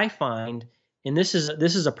I find, and this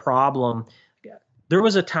is a problem. There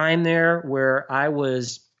was a time there where I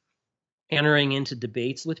was entering into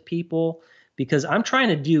debates with people because I'm trying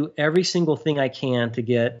to do every single thing I can to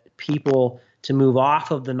get people to move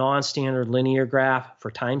off of the non-standard linear graph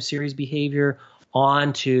for time series behavior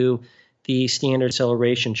onto the standard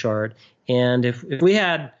acceleration chart. And if we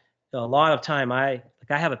had a lot of time, I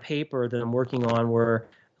have a paper that I'm working on where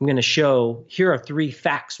I'm going to show here are 3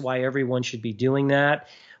 facts why everyone should be doing that.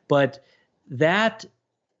 But that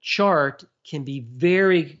chart can be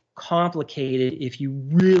very complicated if you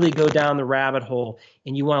really go down the rabbit hole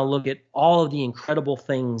and you want to look at all of the incredible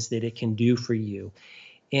things that it can do for you.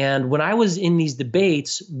 And when I was in these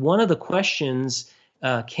debates, one of the questions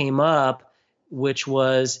came up, which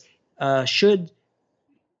was, what should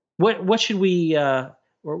we, or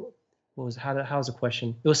what was, how was the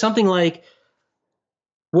question? It was something like,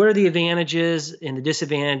 what are the advantages and the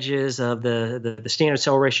disadvantages of the standard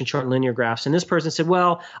acceleration chart and linear graphs? And this person said,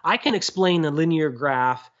 well, I can explain the linear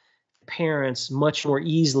graph to parents much more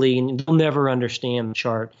easily, and they'll never understand the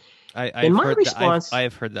chart.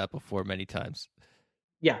 I've heard that before many times.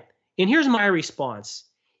 Yeah. And here's my response.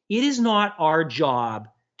 It is not our job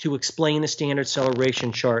to explain the standard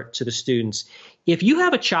acceleration chart to the students. If you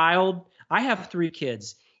have a child, I have 3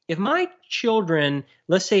 kids. If my children,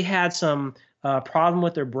 let's say, had some problem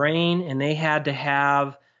with their brain and they had to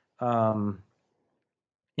have, I'm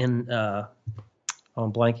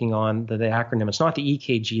blanking on the acronym. It's not the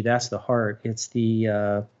EKG, that's the heart. It's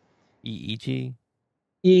the EEG?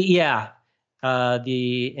 Yeah.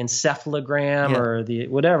 The encephalogram or the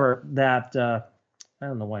whatever that, I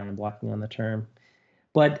don't know why I'm blocking on the term,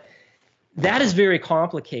 but that is very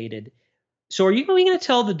complicated. So are you going to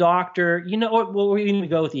tell the doctor, well, we're going to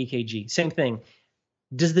go with the EKG, same thing.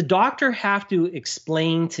 Does the doctor have to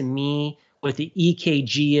explain to me what the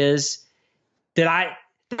EKG is?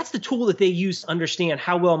 That's the tool that they use to understand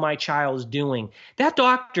how well my child is doing. That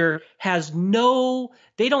doctor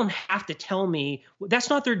they don't have to tell me. That's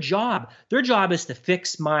not their job. Their job is to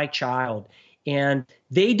fix my child. And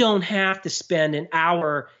they don't have to spend an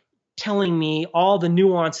hour telling me all the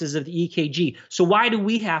nuances of the EKG. So why do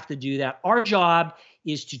we have to do that? Our job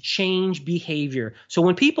is to change behavior. So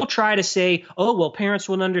when people try to say, oh, well, parents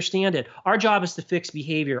won't understand it, our job is to fix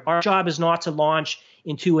behavior. Our job is not to launch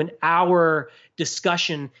into an hour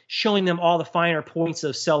discussion showing them all the finer points of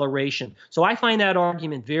acceleration. So I find that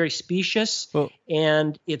argument very specious,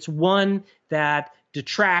 and it's one that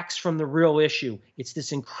detracts from the real issue. It's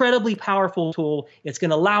this incredibly powerful tool. It's going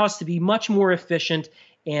to allow us to be much more efficient,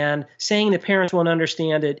 and saying that parents won't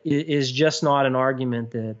understand it is just not an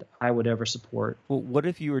argument that I would ever support. Well, what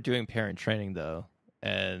if you were doing parent training, though,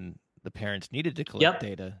 and the parents needed to collect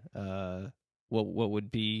data? What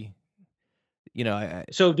would be,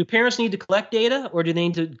 So do parents need to collect data, or do they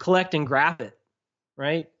need to collect and graph it,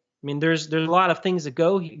 right? I mean, there's a lot of things that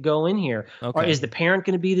go in here. Okay. Or is the parent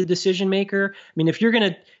going to be the decision maker? I mean, if you're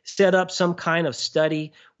going to set up some kind of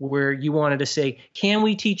study where you wanted to say, can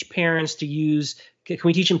we teach them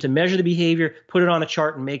to measure the behavior, put it on a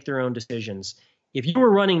chart, and make their own decisions? If you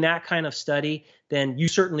were running that kind of study, then you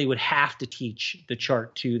certainly would have to teach the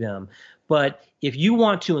chart to them. But if you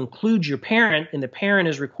want to include your parent and the parent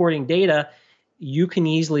is recording data, you can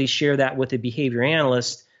easily share that with a behavior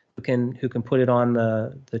analyst who can put it on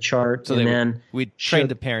the chart. So we'd train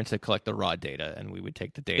the parents to collect the raw data, and we would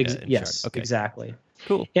take the data and yes, chart. Okay. Exactly.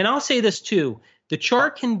 Cool. And I'll say this too: the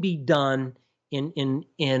chart can be done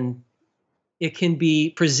it can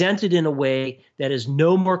be presented in a way that is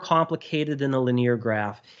no more complicated than a linear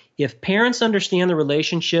graph. If parents understand the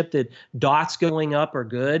relationship that dots going up are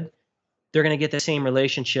good, they're going to get the same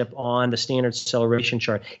relationship on the standard acceleration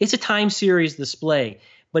chart. It's a time series display,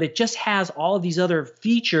 but it just has all of these other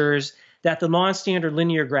features that the non-standard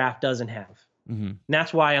linear graph doesn't have. Mm-hmm. And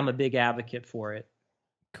that's why I'm a big advocate for it.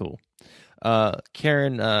 Cool.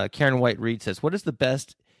 Karen White Reed says, what is the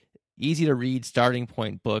best easy-to-read starting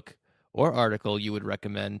point book or article you would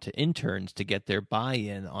recommend to interns to get their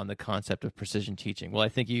buy-in on the concept of precision teaching? Well, I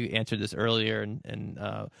think you answered this earlier, and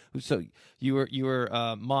so you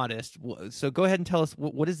were modest. So go ahead and tell us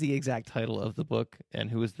what is the exact title of the book,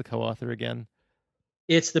 and who is the co-author again?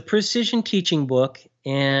 It's the Precision Teaching book,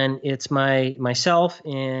 and it's myself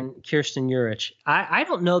and Kirsten Urich. I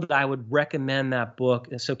don't know that I would recommend that book.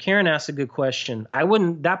 So Karen asked a good question. I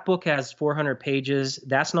wouldn't. That book has 400 pages.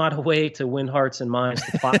 That's not a way to win hearts and minds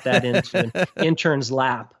to plop that into an intern's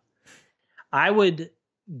lap. I would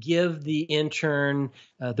give the intern,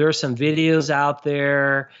 there are some videos out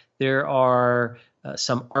there. There are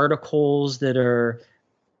some articles that are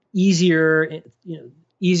easier,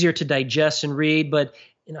 easier to digest and read, but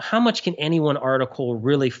how much can any one article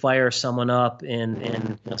really fire someone up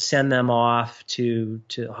and send them off to,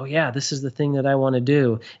 oh yeah, this is the thing that I want to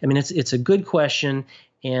do? I mean, it's a good question.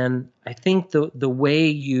 And I think the way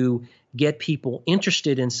you get people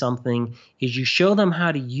interested in something is you show them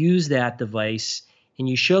how to use that device and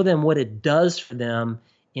you show them what it does for them.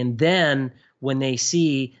 And then when they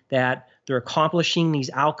see that they're accomplishing these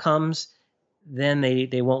outcomes, then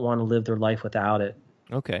they won't want to live their life without it.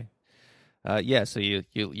 Okay. Yeah. So you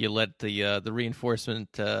let the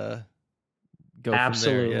reinforcement go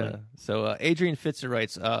Absolutely. from there. Yeah. So Adrian Fitzer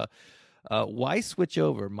writes, why switch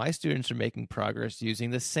over? My students are making progress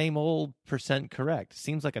using the same old percent correct.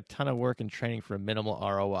 Seems like a ton of work and training for a minimal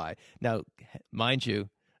ROI. Now, mind you,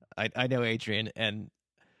 I know Adrian, and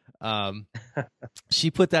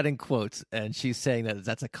she put that in quotes, and she's saying that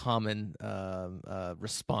that's a common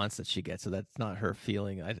response that she gets. So that's not her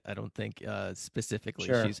feeling. I don't think specifically.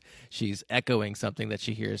 Sure. She's echoing something that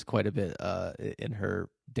she hears quite a bit in her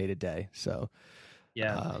day to day. So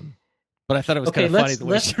yeah. But I thought it was kind of funny the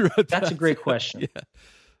way she wrote that. That's a great question. Yeah.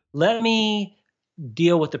 Let me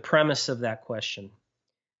deal with the premise of that question.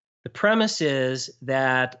 The premise is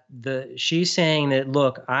that she's saying that,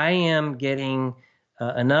 look, I am getting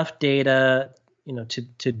enough data,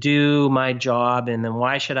 to do my job, and then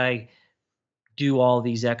why should I do all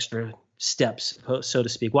these extra steps, so to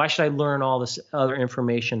speak? Why should I learn all this other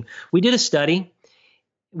information? We did a study.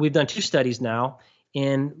 We've done 2 studies now.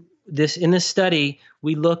 In this study,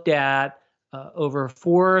 we looked at over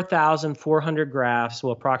 4,400 graphs.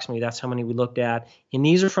 Well, approximately that's how many we looked at. And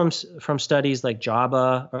these are from studies like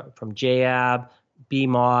JABA, from JAB,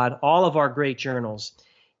 BMOD, all of our great journals.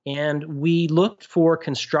 And we looked for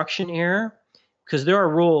construction error, because there are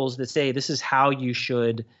rules that say this is how you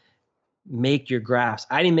should make your graphs.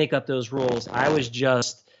 I didn't make up those rules. I was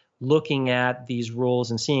just looking at these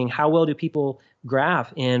rules and seeing how well do people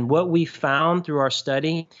graph. And what we found through our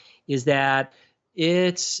study is that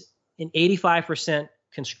it's an 85%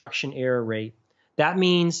 construction error rate. That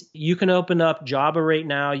means you can open up JABA right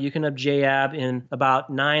now, you can up JAB, and about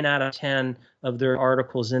 9 out of 10 of their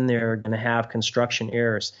articles in there are going to have construction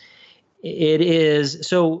errors. It is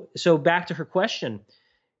so back to her question.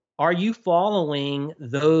 Are you following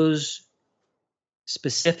those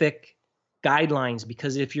specific guidelines?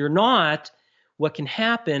 Because if you're not, what can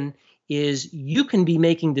happen is you can be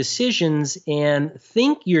making decisions and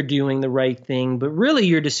think you're doing the right thing, but really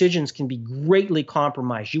your decisions can be greatly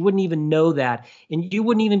compromised. You wouldn't even know that, and you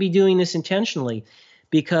wouldn't even be doing this intentionally,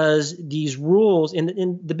 because these rules,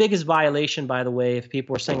 and the biggest violation, by the way, if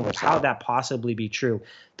people are saying, well, how would that possibly be true?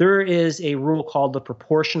 There is a rule called the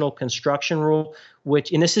proportional construction rule,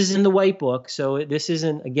 and this is in the white book, so this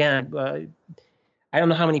isn't, again, I don't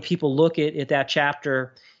know how many people look at that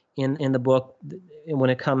chapter in the book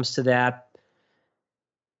when it comes to that,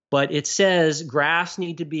 but it says graphs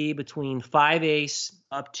need to be between 5/8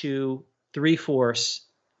 up to 3/4.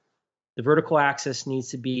 The vertical axis needs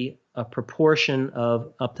to be a proportion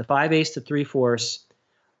of up to 5/8 to 3/4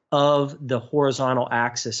 of the horizontal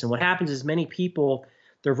axis. And what happens is many people,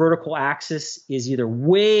 their vertical axis is either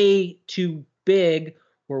way too big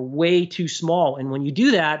or way too small. And when you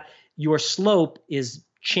do that, your slope is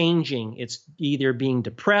changing. It's either being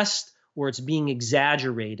depressed or it's being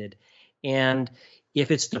exaggerated. And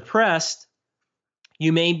if it's depressed,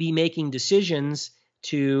 you may be making decisions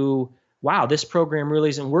to, wow, this program really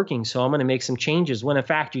isn't working, so I'm going to make some changes, when in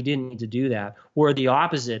fact you didn't need to do that. Or the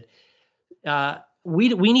opposite. We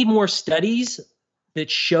need more studies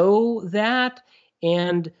that show that.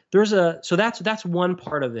 And so that's one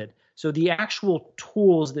part of it. So the actual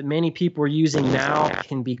tools that many people are using now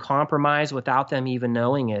can be compromised without them even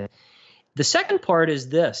knowing it. The second part is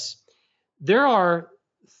this.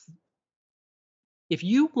 If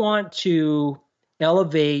you want to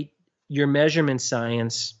elevate your measurement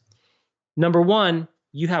science, number one,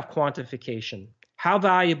 you have quantification. How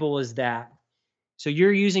valuable is that? So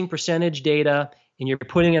you're using percentage data and you're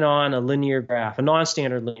putting it on a linear graph, a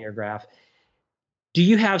non-standard linear graph. Do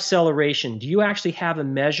you have acceleration? Do you actually have a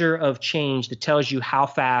measure of change that tells you how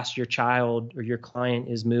fast your child or your client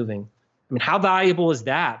is moving? I mean, how valuable is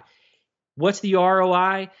that? What's the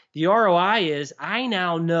ROI? The ROI is, I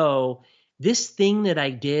now know this thing that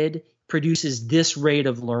I did produces this rate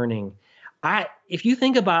of learning. If you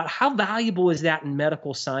think about how valuable is that in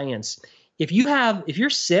medical science, if you're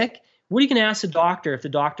sick, what are you going to ask the doctor if the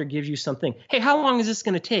doctor gives you something? Hey, how long is this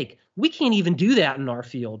going to take? We can't even do that in our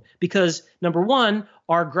field because, number one,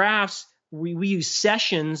 our graphs we use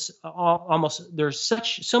sessions almost. There's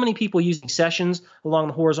so many people using sessions along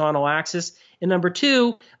the horizontal axis. And number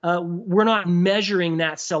two, we're not measuring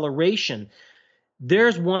that acceleration.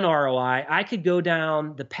 There's one ROI. I could go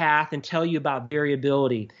down the path and tell you about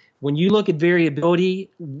variability. When you look at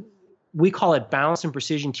variability, we call it balance and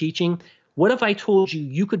precision teaching. What if I told you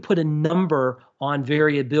you could put a number on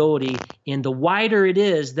variability, and the wider it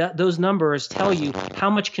is, that those numbers tell you how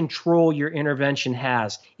much control your intervention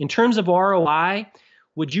has. In terms of ROI,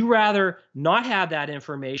 would you rather not have that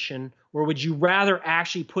information, or would you rather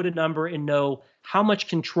actually put a number and know how much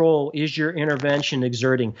control is your intervention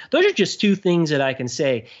exerting? Those are just two things that I can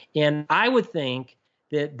say. And I would think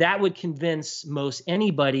that that would convince most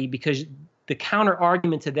anybody, because the counter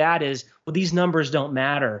argument to that is, well, these numbers don't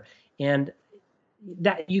matter. And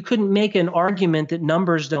that you couldn't make an argument that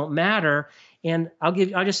numbers don't matter. And I'll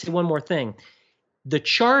just say one more thing. The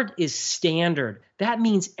chart is standard. That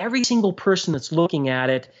means every single person that's looking at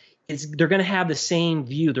it they're going to have the same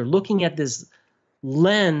view. They're looking at this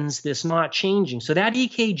lens that's not changing. So that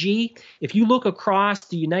EKG, if you look across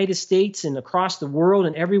the United States and across the world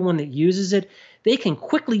and everyone that uses it, they can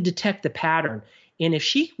quickly detect the pattern. And if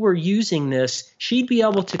she were using this, she'd be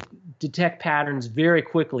able to detect patterns very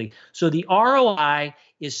quickly. So the ROI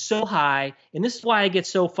is so high, and this is why I get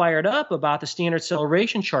so fired up about the standard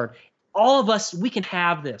acceleration chart. All of us, we can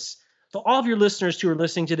have this. So all of your listeners who are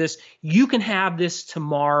listening to this, you can have this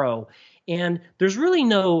tomorrow. And there's really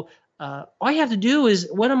no, all you have to do is,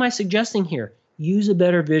 what am I suggesting here? Use a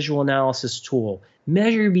better visual analysis tool.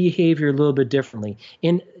 Measure your behavior a little bit differently.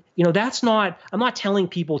 And I'm not telling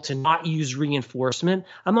people to not use reinforcement.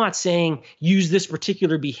 I'm not saying use this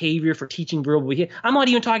particular behavior for teaching verbal behavior. I'm not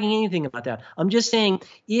even talking anything about that. I'm just saying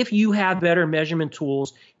if you have better measurement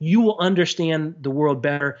tools, you will understand the world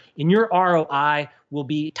better, and your ROI will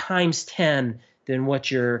be times 10 than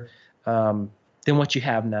what you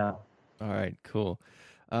have now. All right, cool.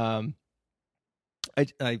 I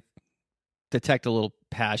detect a little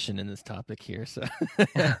passion in this topic here. So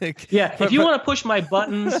yeah, if you want to push my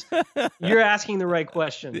buttons, you're asking the right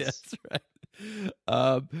questions. That's right.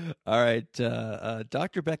 All right.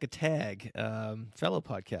 Dr. Becca Tagg, fellow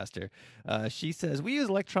podcaster, she says, we use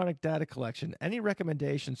electronic data collection. Any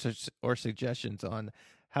recommendations or suggestions on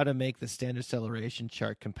how to make the standard acceleration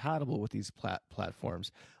chart compatible with these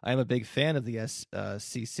platforms? I am a big fan of the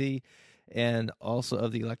SCC and also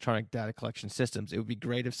of the electronic data collection systems. It would be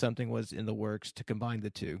great if something was in the works to combine the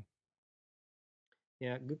two.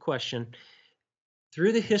 Yeah, good question.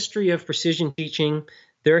 Through the history of precision teaching,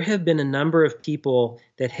 there have been a number of people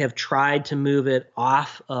that have tried to move it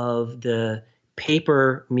off of the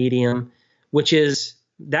paper medium,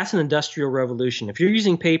 that's an industrial revolution. If you're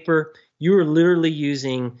using paper, you are literally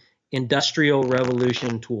using industrial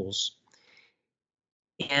revolution tools.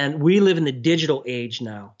 And we live in the digital age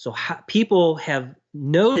now. So people have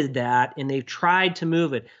noted that, and they've tried to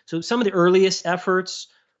move it. So some of the earliest efforts,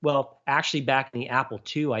 well, actually back in the Apple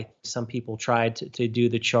II, some people tried to do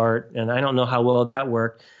the chart, and I don't know how well that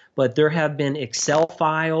worked. But there have been Excel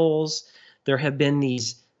files. There have been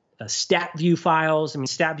these StatView files. I mean,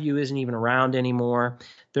 StatView isn't even around anymore.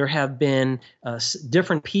 There have been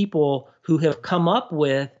different people who have come up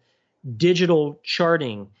with digital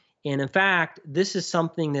charting. And in fact, this is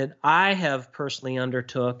something that I have personally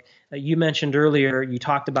undertook. You mentioned earlier, you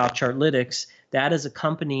talked about Chartlytics. That is a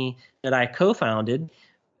company that I co-founded.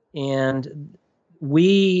 And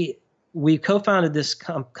we co-founded this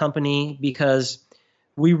company because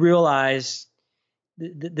we realized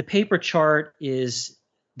the paper chart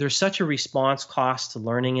there's such a response cost to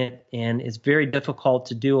learning it, and it's very difficult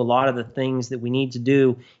to do a lot of the things that we need to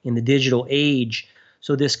do in the digital age.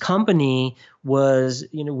 So this company was,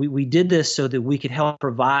 we did this so that we could help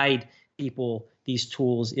provide people these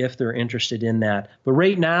tools if they're interested in that. But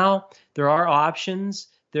right now, there are options.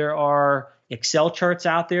 There are Excel charts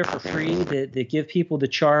out there for free that give people the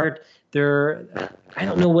chart. I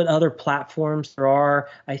don't know what other platforms there are.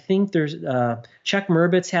 I think there's Chuck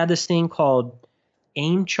Murbitz had this thing called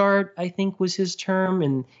AIM chart, I think was his term,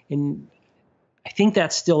 and I think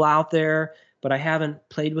that's still out there, but I haven't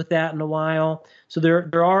played with that in a while. So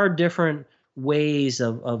there are different ways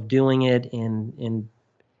of doing it in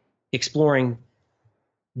exploring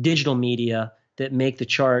digital media that make the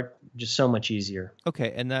chart just so much easier.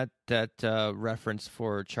 Okay, and that reference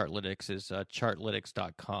for Chartlytics is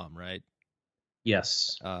chartlytics.com, right?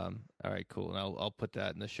 Yes. All right, cool. And I'll put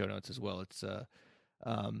that in the show notes as well. It's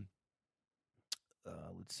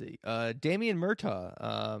let's see, Damian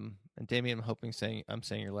Murtaugh, and Damian, I'm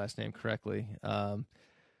saying your last name correctly. Let's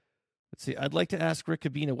see. I'd like to ask Rick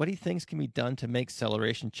Kubina what he thinks can be done to make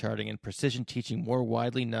acceleration charting and precision teaching more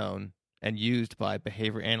widely known and used by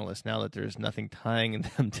behavior analysts now that there's nothing tying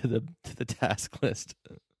them to the task list.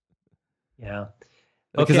 Yeah.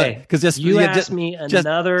 Okay. Because just you asked me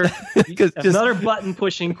another another button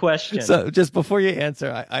pushing question. So just before you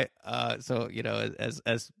answer, so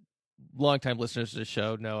as longtime listeners to the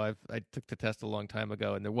show know, I took the test a long time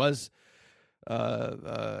ago, and there was,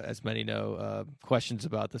 as many know, questions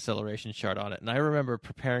about the acceleration chart on it. And I remember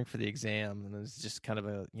preparing for the exam, and it was just kind of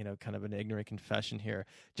an ignorant confession here,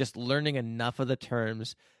 just learning enough of the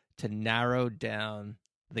terms to narrow down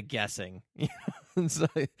the guessing. So,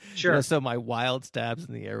 sure. So my wild stabs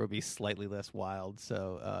in the air would be slightly less wild.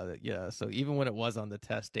 So so even when it was on the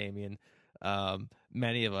test, Damien,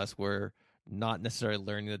 many of us were not necessarily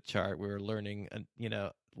learning the chart. We were learning,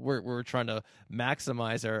 we're trying to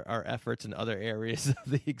maximize our efforts in other areas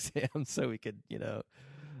of the exam so we could,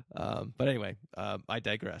 but anyway, I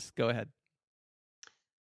digress. Go ahead.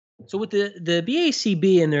 So with the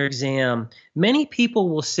BACB in their exam, many people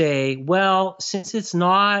will say, well, since it's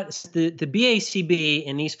not the BACB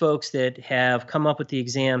and these folks that have come up with the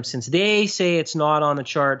exam, since they say it's not on the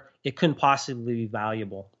chart, it couldn't possibly be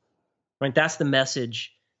valuable, right? That's the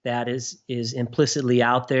message that is implicitly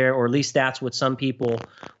out there, or at least that's what some people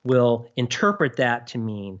will interpret that to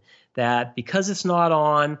mean, that because it's not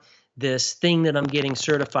on this thing that I'm getting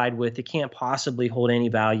certified with, it can't possibly hold any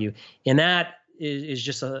value. And that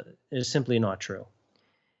is simply not true.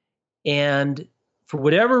 And for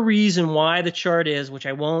whatever reason why the chart is, which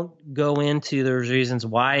I won't go into, there's reasons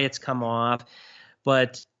why it's come off,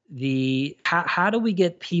 but how do we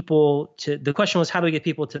get people to, the question was, how do we get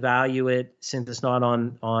people to value it since it's not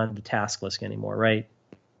on the task list anymore, right?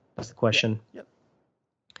 That's the question. Yep.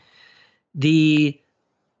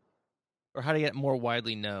 Or how to get it more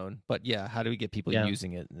widely known, but yeah, how do we get people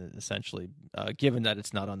using it essentially, given that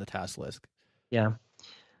it's not on the task list? Yeah.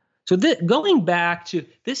 So going back to,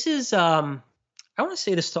 this is, I want to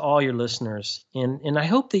say this to all your listeners, and I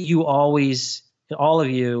hope that you always, all of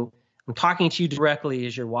you, I'm talking to you directly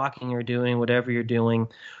as you're walking or doing whatever you're doing,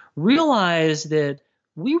 realize that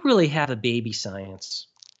we really have a baby science.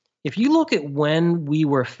 If you look at when we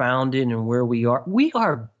were founded and where we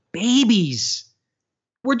are babies.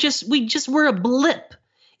 We're a blip.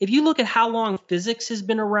 If you look at how long physics has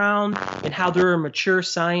been around and how they're a mature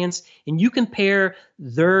science, and you compare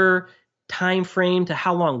their time frame to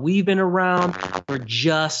how long we've been around, we're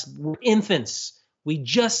infants.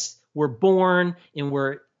 We're born, and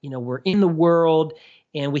we're in the world,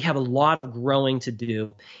 and we have a lot of growing to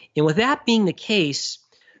do. And with that being the case,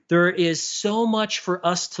 there is so much for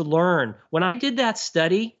us to learn. When I did that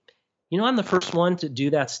study, I'm the first one to do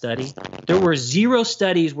that study. There were 0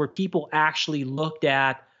 studies where people actually looked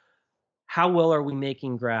at how well are we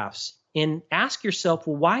making graphs. And ask yourself,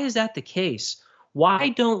 well, why is that the case? Why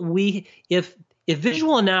don't we, if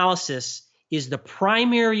visual analysis is the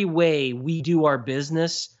primary way we do our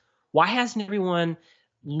business, why hasn't everyone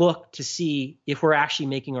looked to see if we're actually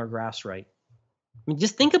making our graphs right? I mean,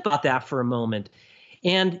 just think about that for a moment.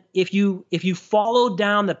 And if you follow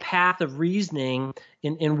down the path of reasoning,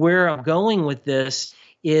 and where I'm going with this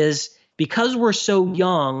is because we're so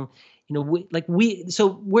young, so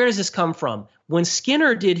where does this come from? When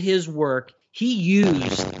Skinner did his work, he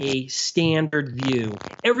used a standard view.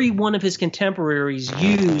 Every one of his contemporaries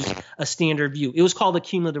used a standard view. It was called a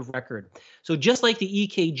cumulative record. So just like the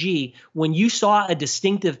EKG, when you saw a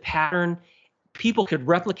distinctive pattern, people could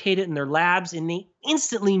replicate it in their labs, and they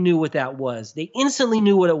instantly knew what that was. They instantly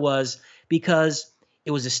knew what it was because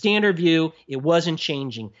it was a standard view. It wasn't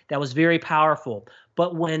changing. That was very powerful.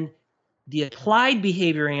 But when the applied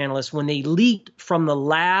behavior analysts, when they leaked from the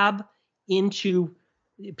lab into,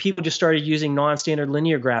 people just started using non-standard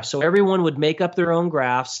linear graphs. So everyone would make up their own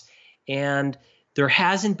graphs, and there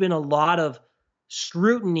hasn't been a lot of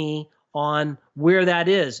scrutiny on where that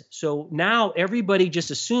is. So now everybody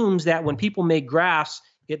just assumes that when people make graphs,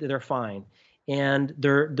 they're fine, and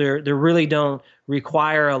they really don't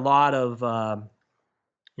require a lot of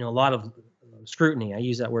scrutiny. I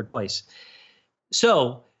use that word twice.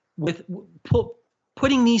 So with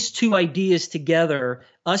putting these two ideas together,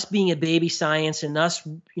 us being a baby science and us,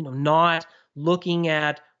 not looking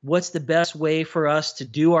at what's the best way for us to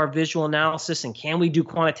do our visual analysis and can we do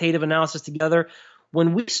quantitative analysis together.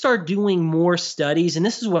 When we start doing more studies, and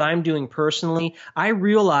this is what I'm doing personally, I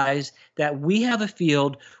realize that we have a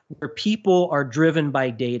field where people are driven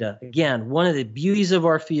by data. Again, one of the beauties of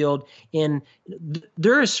our field, and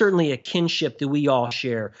there is certainly a kinship that we all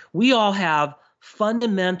share. We all have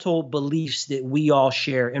fundamental beliefs that we all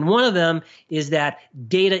share. And one of them is that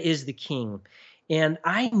data is the king. And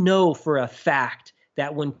I know for a fact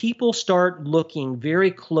that when people start looking very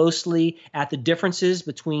closely at the differences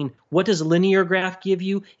between what does a linear graph give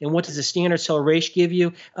you and what does a standard acceleration give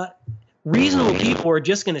you, reasonable people are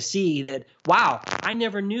just going to see that, wow, I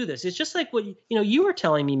never knew this. It's just like what you were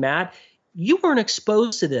telling me, Matt. You weren't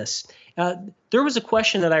exposed to this. There was a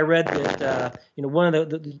question that I read that one of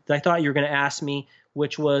the I thought you were going to ask me,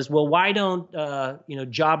 which was, well, why don't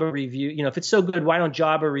Java review? If it's so good, why don't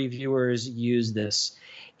Java reviewers use this?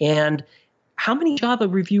 And how many Java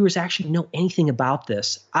reviewers actually know anything about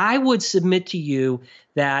this? I would submit to you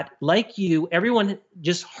that, like you, everyone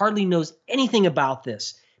just hardly knows anything about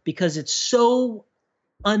this because it's so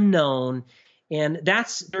unknown. And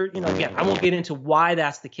that's, again, I won't get into why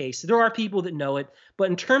that's the case. There are people that know it,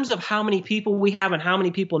 but in terms of how many people we have and how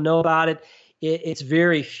many people know about it, it's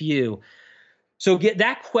very few. So get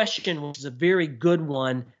that question, which is a very good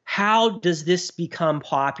one. How does this become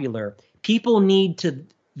popular? People need to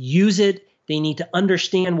use it. They need to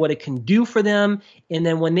understand what it can do for them. And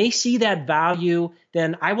then when they see that value,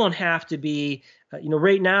 then I won't have to be,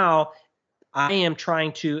 right now, I am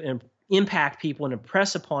trying to impact people and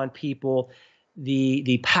impress upon people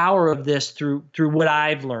the power of this through what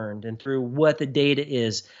I've learned and through what the data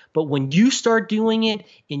is. But when you start doing it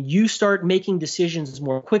and you start making decisions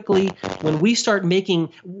more quickly, when we start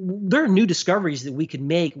there are new discoveries that we could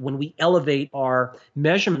make when we elevate our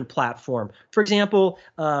measurement platform. For example,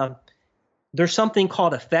 there's something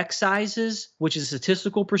called effect sizes, which is a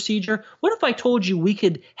statistical procedure. What if I told you we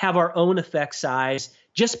could have our own effect size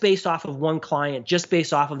just based off of one client, just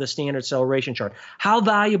based off of the standard acceleration chart? How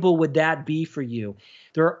valuable would that be for you?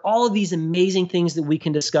 There are all of these amazing things that we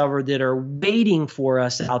can discover that are waiting for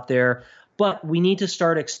us out there, but we need to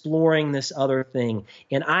start exploring this other thing.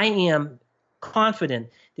 And I am confident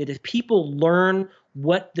that if people learn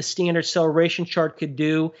what the standard acceleration chart could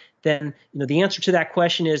do, then the answer to that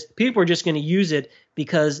question is people are just going to use it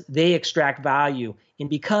because they extract value. And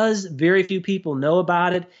because very few people know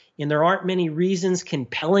about it and there aren't many reasons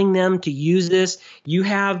compelling them to use this, you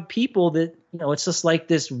have people that, it's just like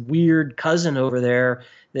this weird cousin over there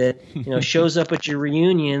that, shows up at your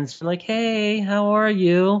reunions like, hey, how are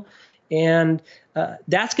you? And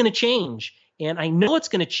that's going to change. And I know it's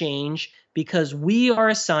going to change because we are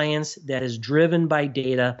a science that is driven by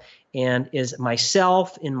data. And as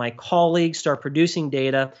myself and my colleagues start producing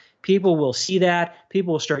data, people will see that,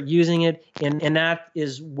 people will start using it, and that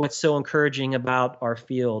is what's so encouraging about our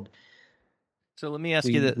field. So let me ask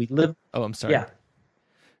you that. We live. Oh, I'm sorry. Yeah.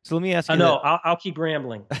 So let me ask you. No, I'll keep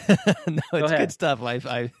rambling. No, it's good stuff.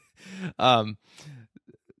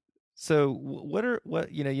 So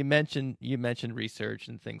what you mentioned research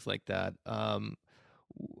and things like that.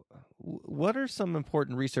 What are some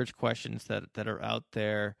important research questions that are out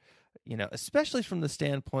there? Especially from the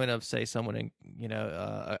standpoint of, say, someone in,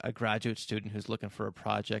 a graduate student who's looking for a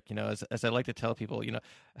project. As I like to tell people,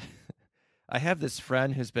 I have this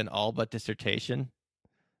friend who's been all but dissertation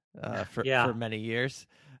for many years,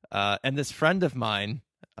 and this friend of mine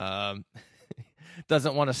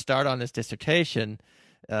doesn't want to start on his dissertation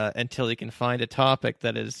until he can find a topic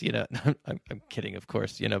that is, I'm kidding, of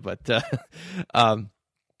course, but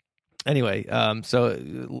anyway,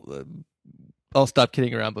 so I'll stop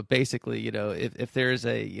kidding around. But basically, if there's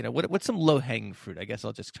what's some low hanging fruit? I guess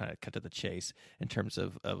I'll just kind of cut to the chase in terms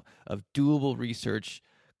of doable research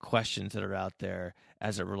questions that are out there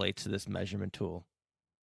as it relates to this measurement tool.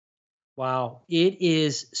 Wow. It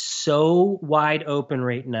is so wide open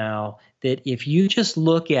right now that if you just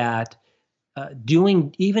look at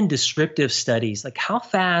doing even descriptive studies, like how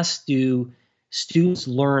fast do students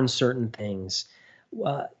learn certain things?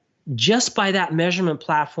 Just by that measurement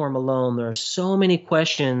platform alone, there are so many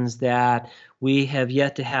questions that we have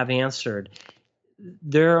yet to have answered.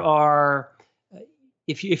 There are,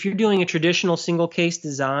 if you're doing a traditional single case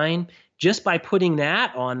design, just by putting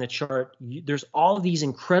that on the chart, there's all of these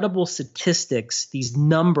incredible statistics, these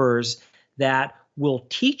numbers that will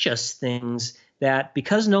teach us things that,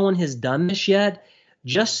 because no one has done this yet,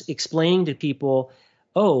 just explaining to people,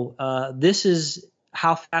 this is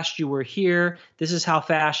how fast you were here. This is how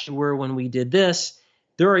fast you were when we did this.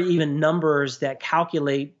 There are even numbers that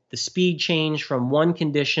calculate the speed change from one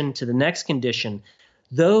condition to the next condition.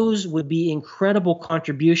 Those would be incredible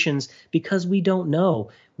contributions because we don't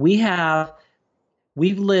know. We've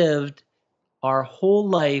lived our whole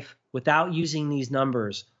life without using these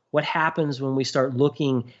numbers. What happens when we start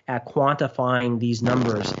looking at quantifying these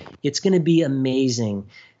numbers? It's going to be amazing,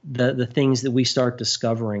 the things that we start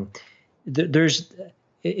discovering.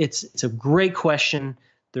 It's a great question.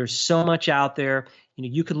 There's so much out there.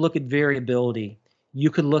 You could look at variability.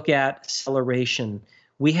 You could look at acceleration.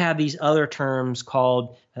 we have these other terms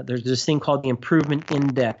called, there's this thing called the improvement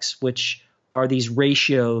index, which are these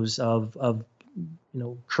ratios of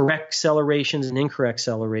correct accelerations and incorrect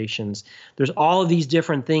accelerations. There's all of these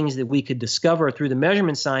different things that we could discover through the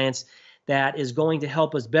measurement science that is going to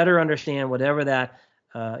help us better understand whatever that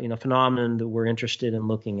phenomenon that we're interested in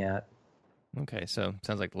looking at. Okay, so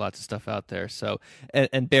sounds like lots of stuff out there. So,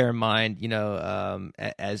 and bear in mind,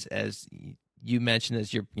 as you mentioned,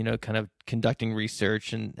 as you're kind of conducting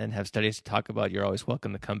research and have studies to talk about, you're always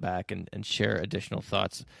welcome to come back and share additional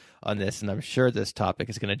thoughts on this. And I'm sure this topic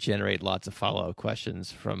is going to generate lots of follow-up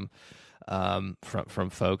questions from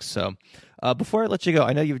folks. So before I let you go,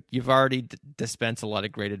 I know you've already dispensed a lot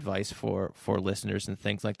of great advice for listeners and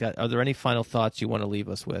things like that. Are there any final thoughts you want to leave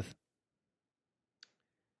us with?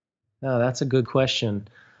 Oh, that's a good question.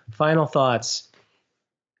 Final thoughts.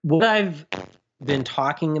 What I've been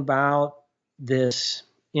talking about this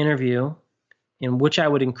interview, in which I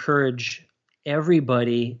would encourage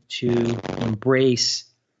everybody to embrace,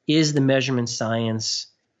 is the measurement science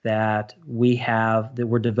that we have, that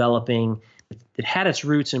we're developing, that had its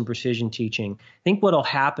roots in precision teaching. I think what'll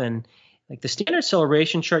happen, like the standard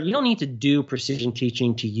acceleration chart, you don't need to do precision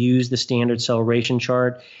teaching to use the standard acceleration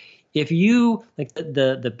chart. If you, like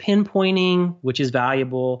the pinpointing, which is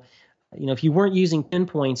valuable, if you weren't using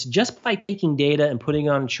pinpoints, just by taking data and putting it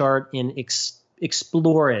on a chart and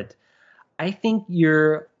explore it, I think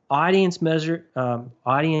your audience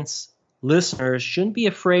listeners shouldn't be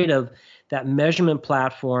afraid of that measurement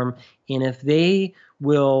platform. And if they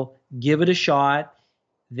will give it a shot,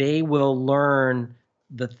 they will learn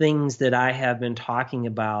the things that I have been talking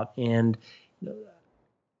about. And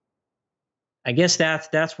I guess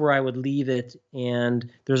that's where I would leave it. And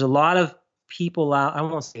there's a lot of people out, I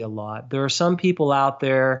won't say a lot, there are some people out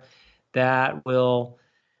there that will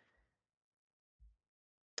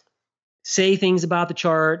say things about the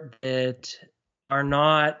chart that are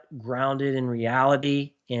not grounded in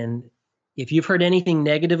reality. And if you've heard anything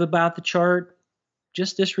negative about the chart,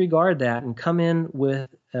 just disregard that and come in with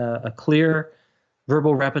a clear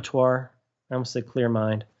verbal repertoire. I almost said clear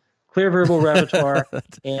mind. Clear verbal repertoire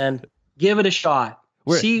and give it a shot.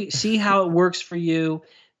 See how it works for you.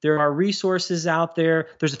 There are resources out there.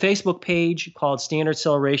 There's a Facebook page called Standard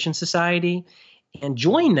Acceleration Society, and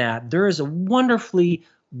join that. There is a wonderfully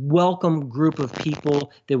welcome group of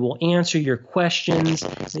people that will answer your questions.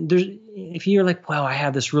 If you're like, wow, I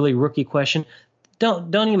have this really rookie question,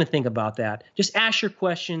 don't even think about that. Just ask your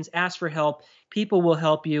questions, ask for help. People will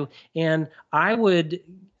help you. And I would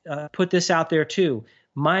put this out there too.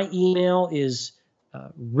 My email is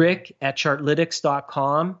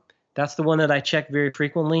rick@chartlytics.com. That's the one that I check very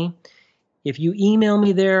frequently. If you email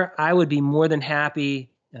me there, I would be more than happy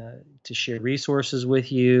to share resources with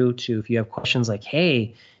you. If you have questions like,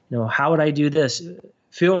 hey, how would I do this?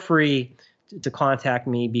 Feel free to contact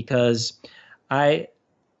me, because I,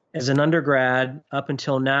 as an undergrad up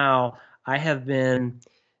until now, I have been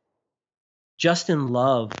just in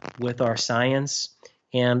love with our science.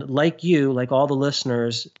 And like you, like all the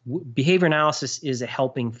listeners, behavior analysis is a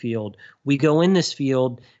helping field. We go in this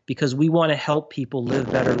field because we want to help people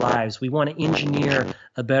live better lives. We want to engineer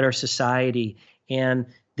a better society. And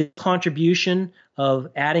the contribution of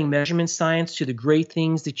adding measurement science to the great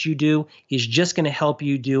things that you do is just going to help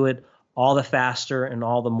you do it all the faster and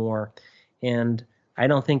all the more. And I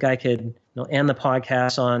don't think I could end the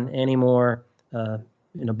podcast on any more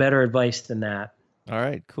better advice than that. All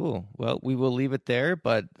right, cool. Well, we will leave it there,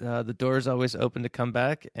 but the door is always open to come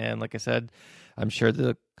back. And like I said, I'm sure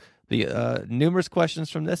the numerous questions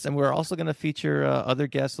from this, and we're also going to feature other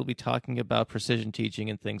guests who'll be talking about precision teaching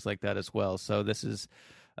and things like that as well. So this is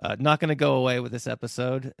not going to go away with this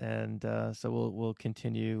episode, and so we'll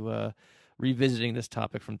continue revisiting this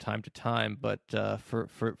topic from time to time. But for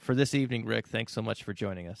this evening, Rick, thanks so much for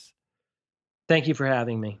joining us. Thank you for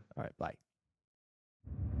having me. All right, bye.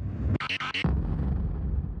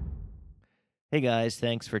 Hey guys,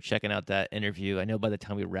 thanks for checking out that interview. I know by the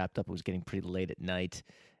time we wrapped up, it was getting pretty late at night,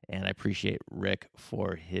 and I appreciate Rick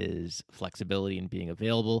for his flexibility and being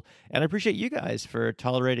available, and I appreciate you guys for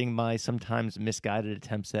tolerating my sometimes misguided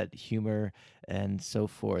attempts at humor and so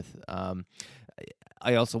forth.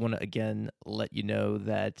 I also want to, again, let you know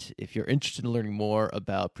that if you're interested in learning more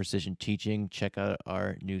about precision teaching, check out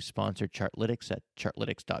our new sponsor, Chartlytics, at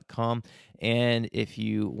chartlytics.com, and if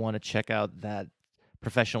you want to check out that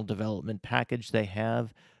professional development package they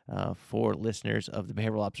have, for listeners of the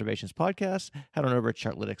Behavioral Observations podcast, head on over to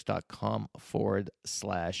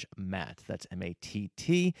chartlytics.com/Matt. That's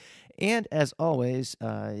MATT. And as always,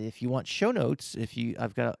 if you want show notes,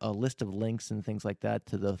 I've got a list of links and things like that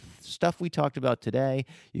to the stuff we talked about today.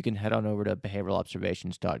 You can head on over to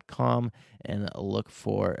behavioralobservations.com and look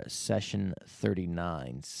for session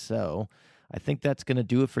 39. So I think that's going to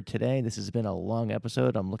do it for today. This has been a long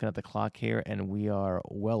episode. I'm looking at the clock here, and we are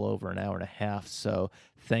well over an hour and a half. So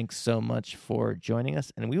thanks so much for joining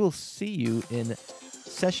us, and we will see you in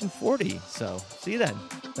session 40. So see you then.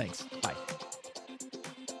 Thanks. Bye.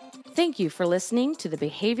 Thank you for listening to the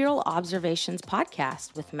Behavioral Observations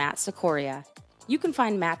podcast with Matt Sikoria. You can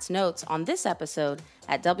find Matt's notes on this episode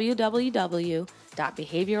at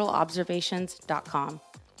www.behavioralobservations.com.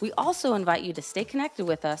 We also invite you to stay connected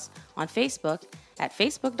with us on Facebook at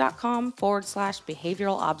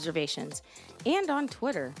facebook.com/behavioral observations and on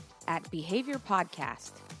Twitter at Behavior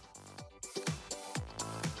Podcast.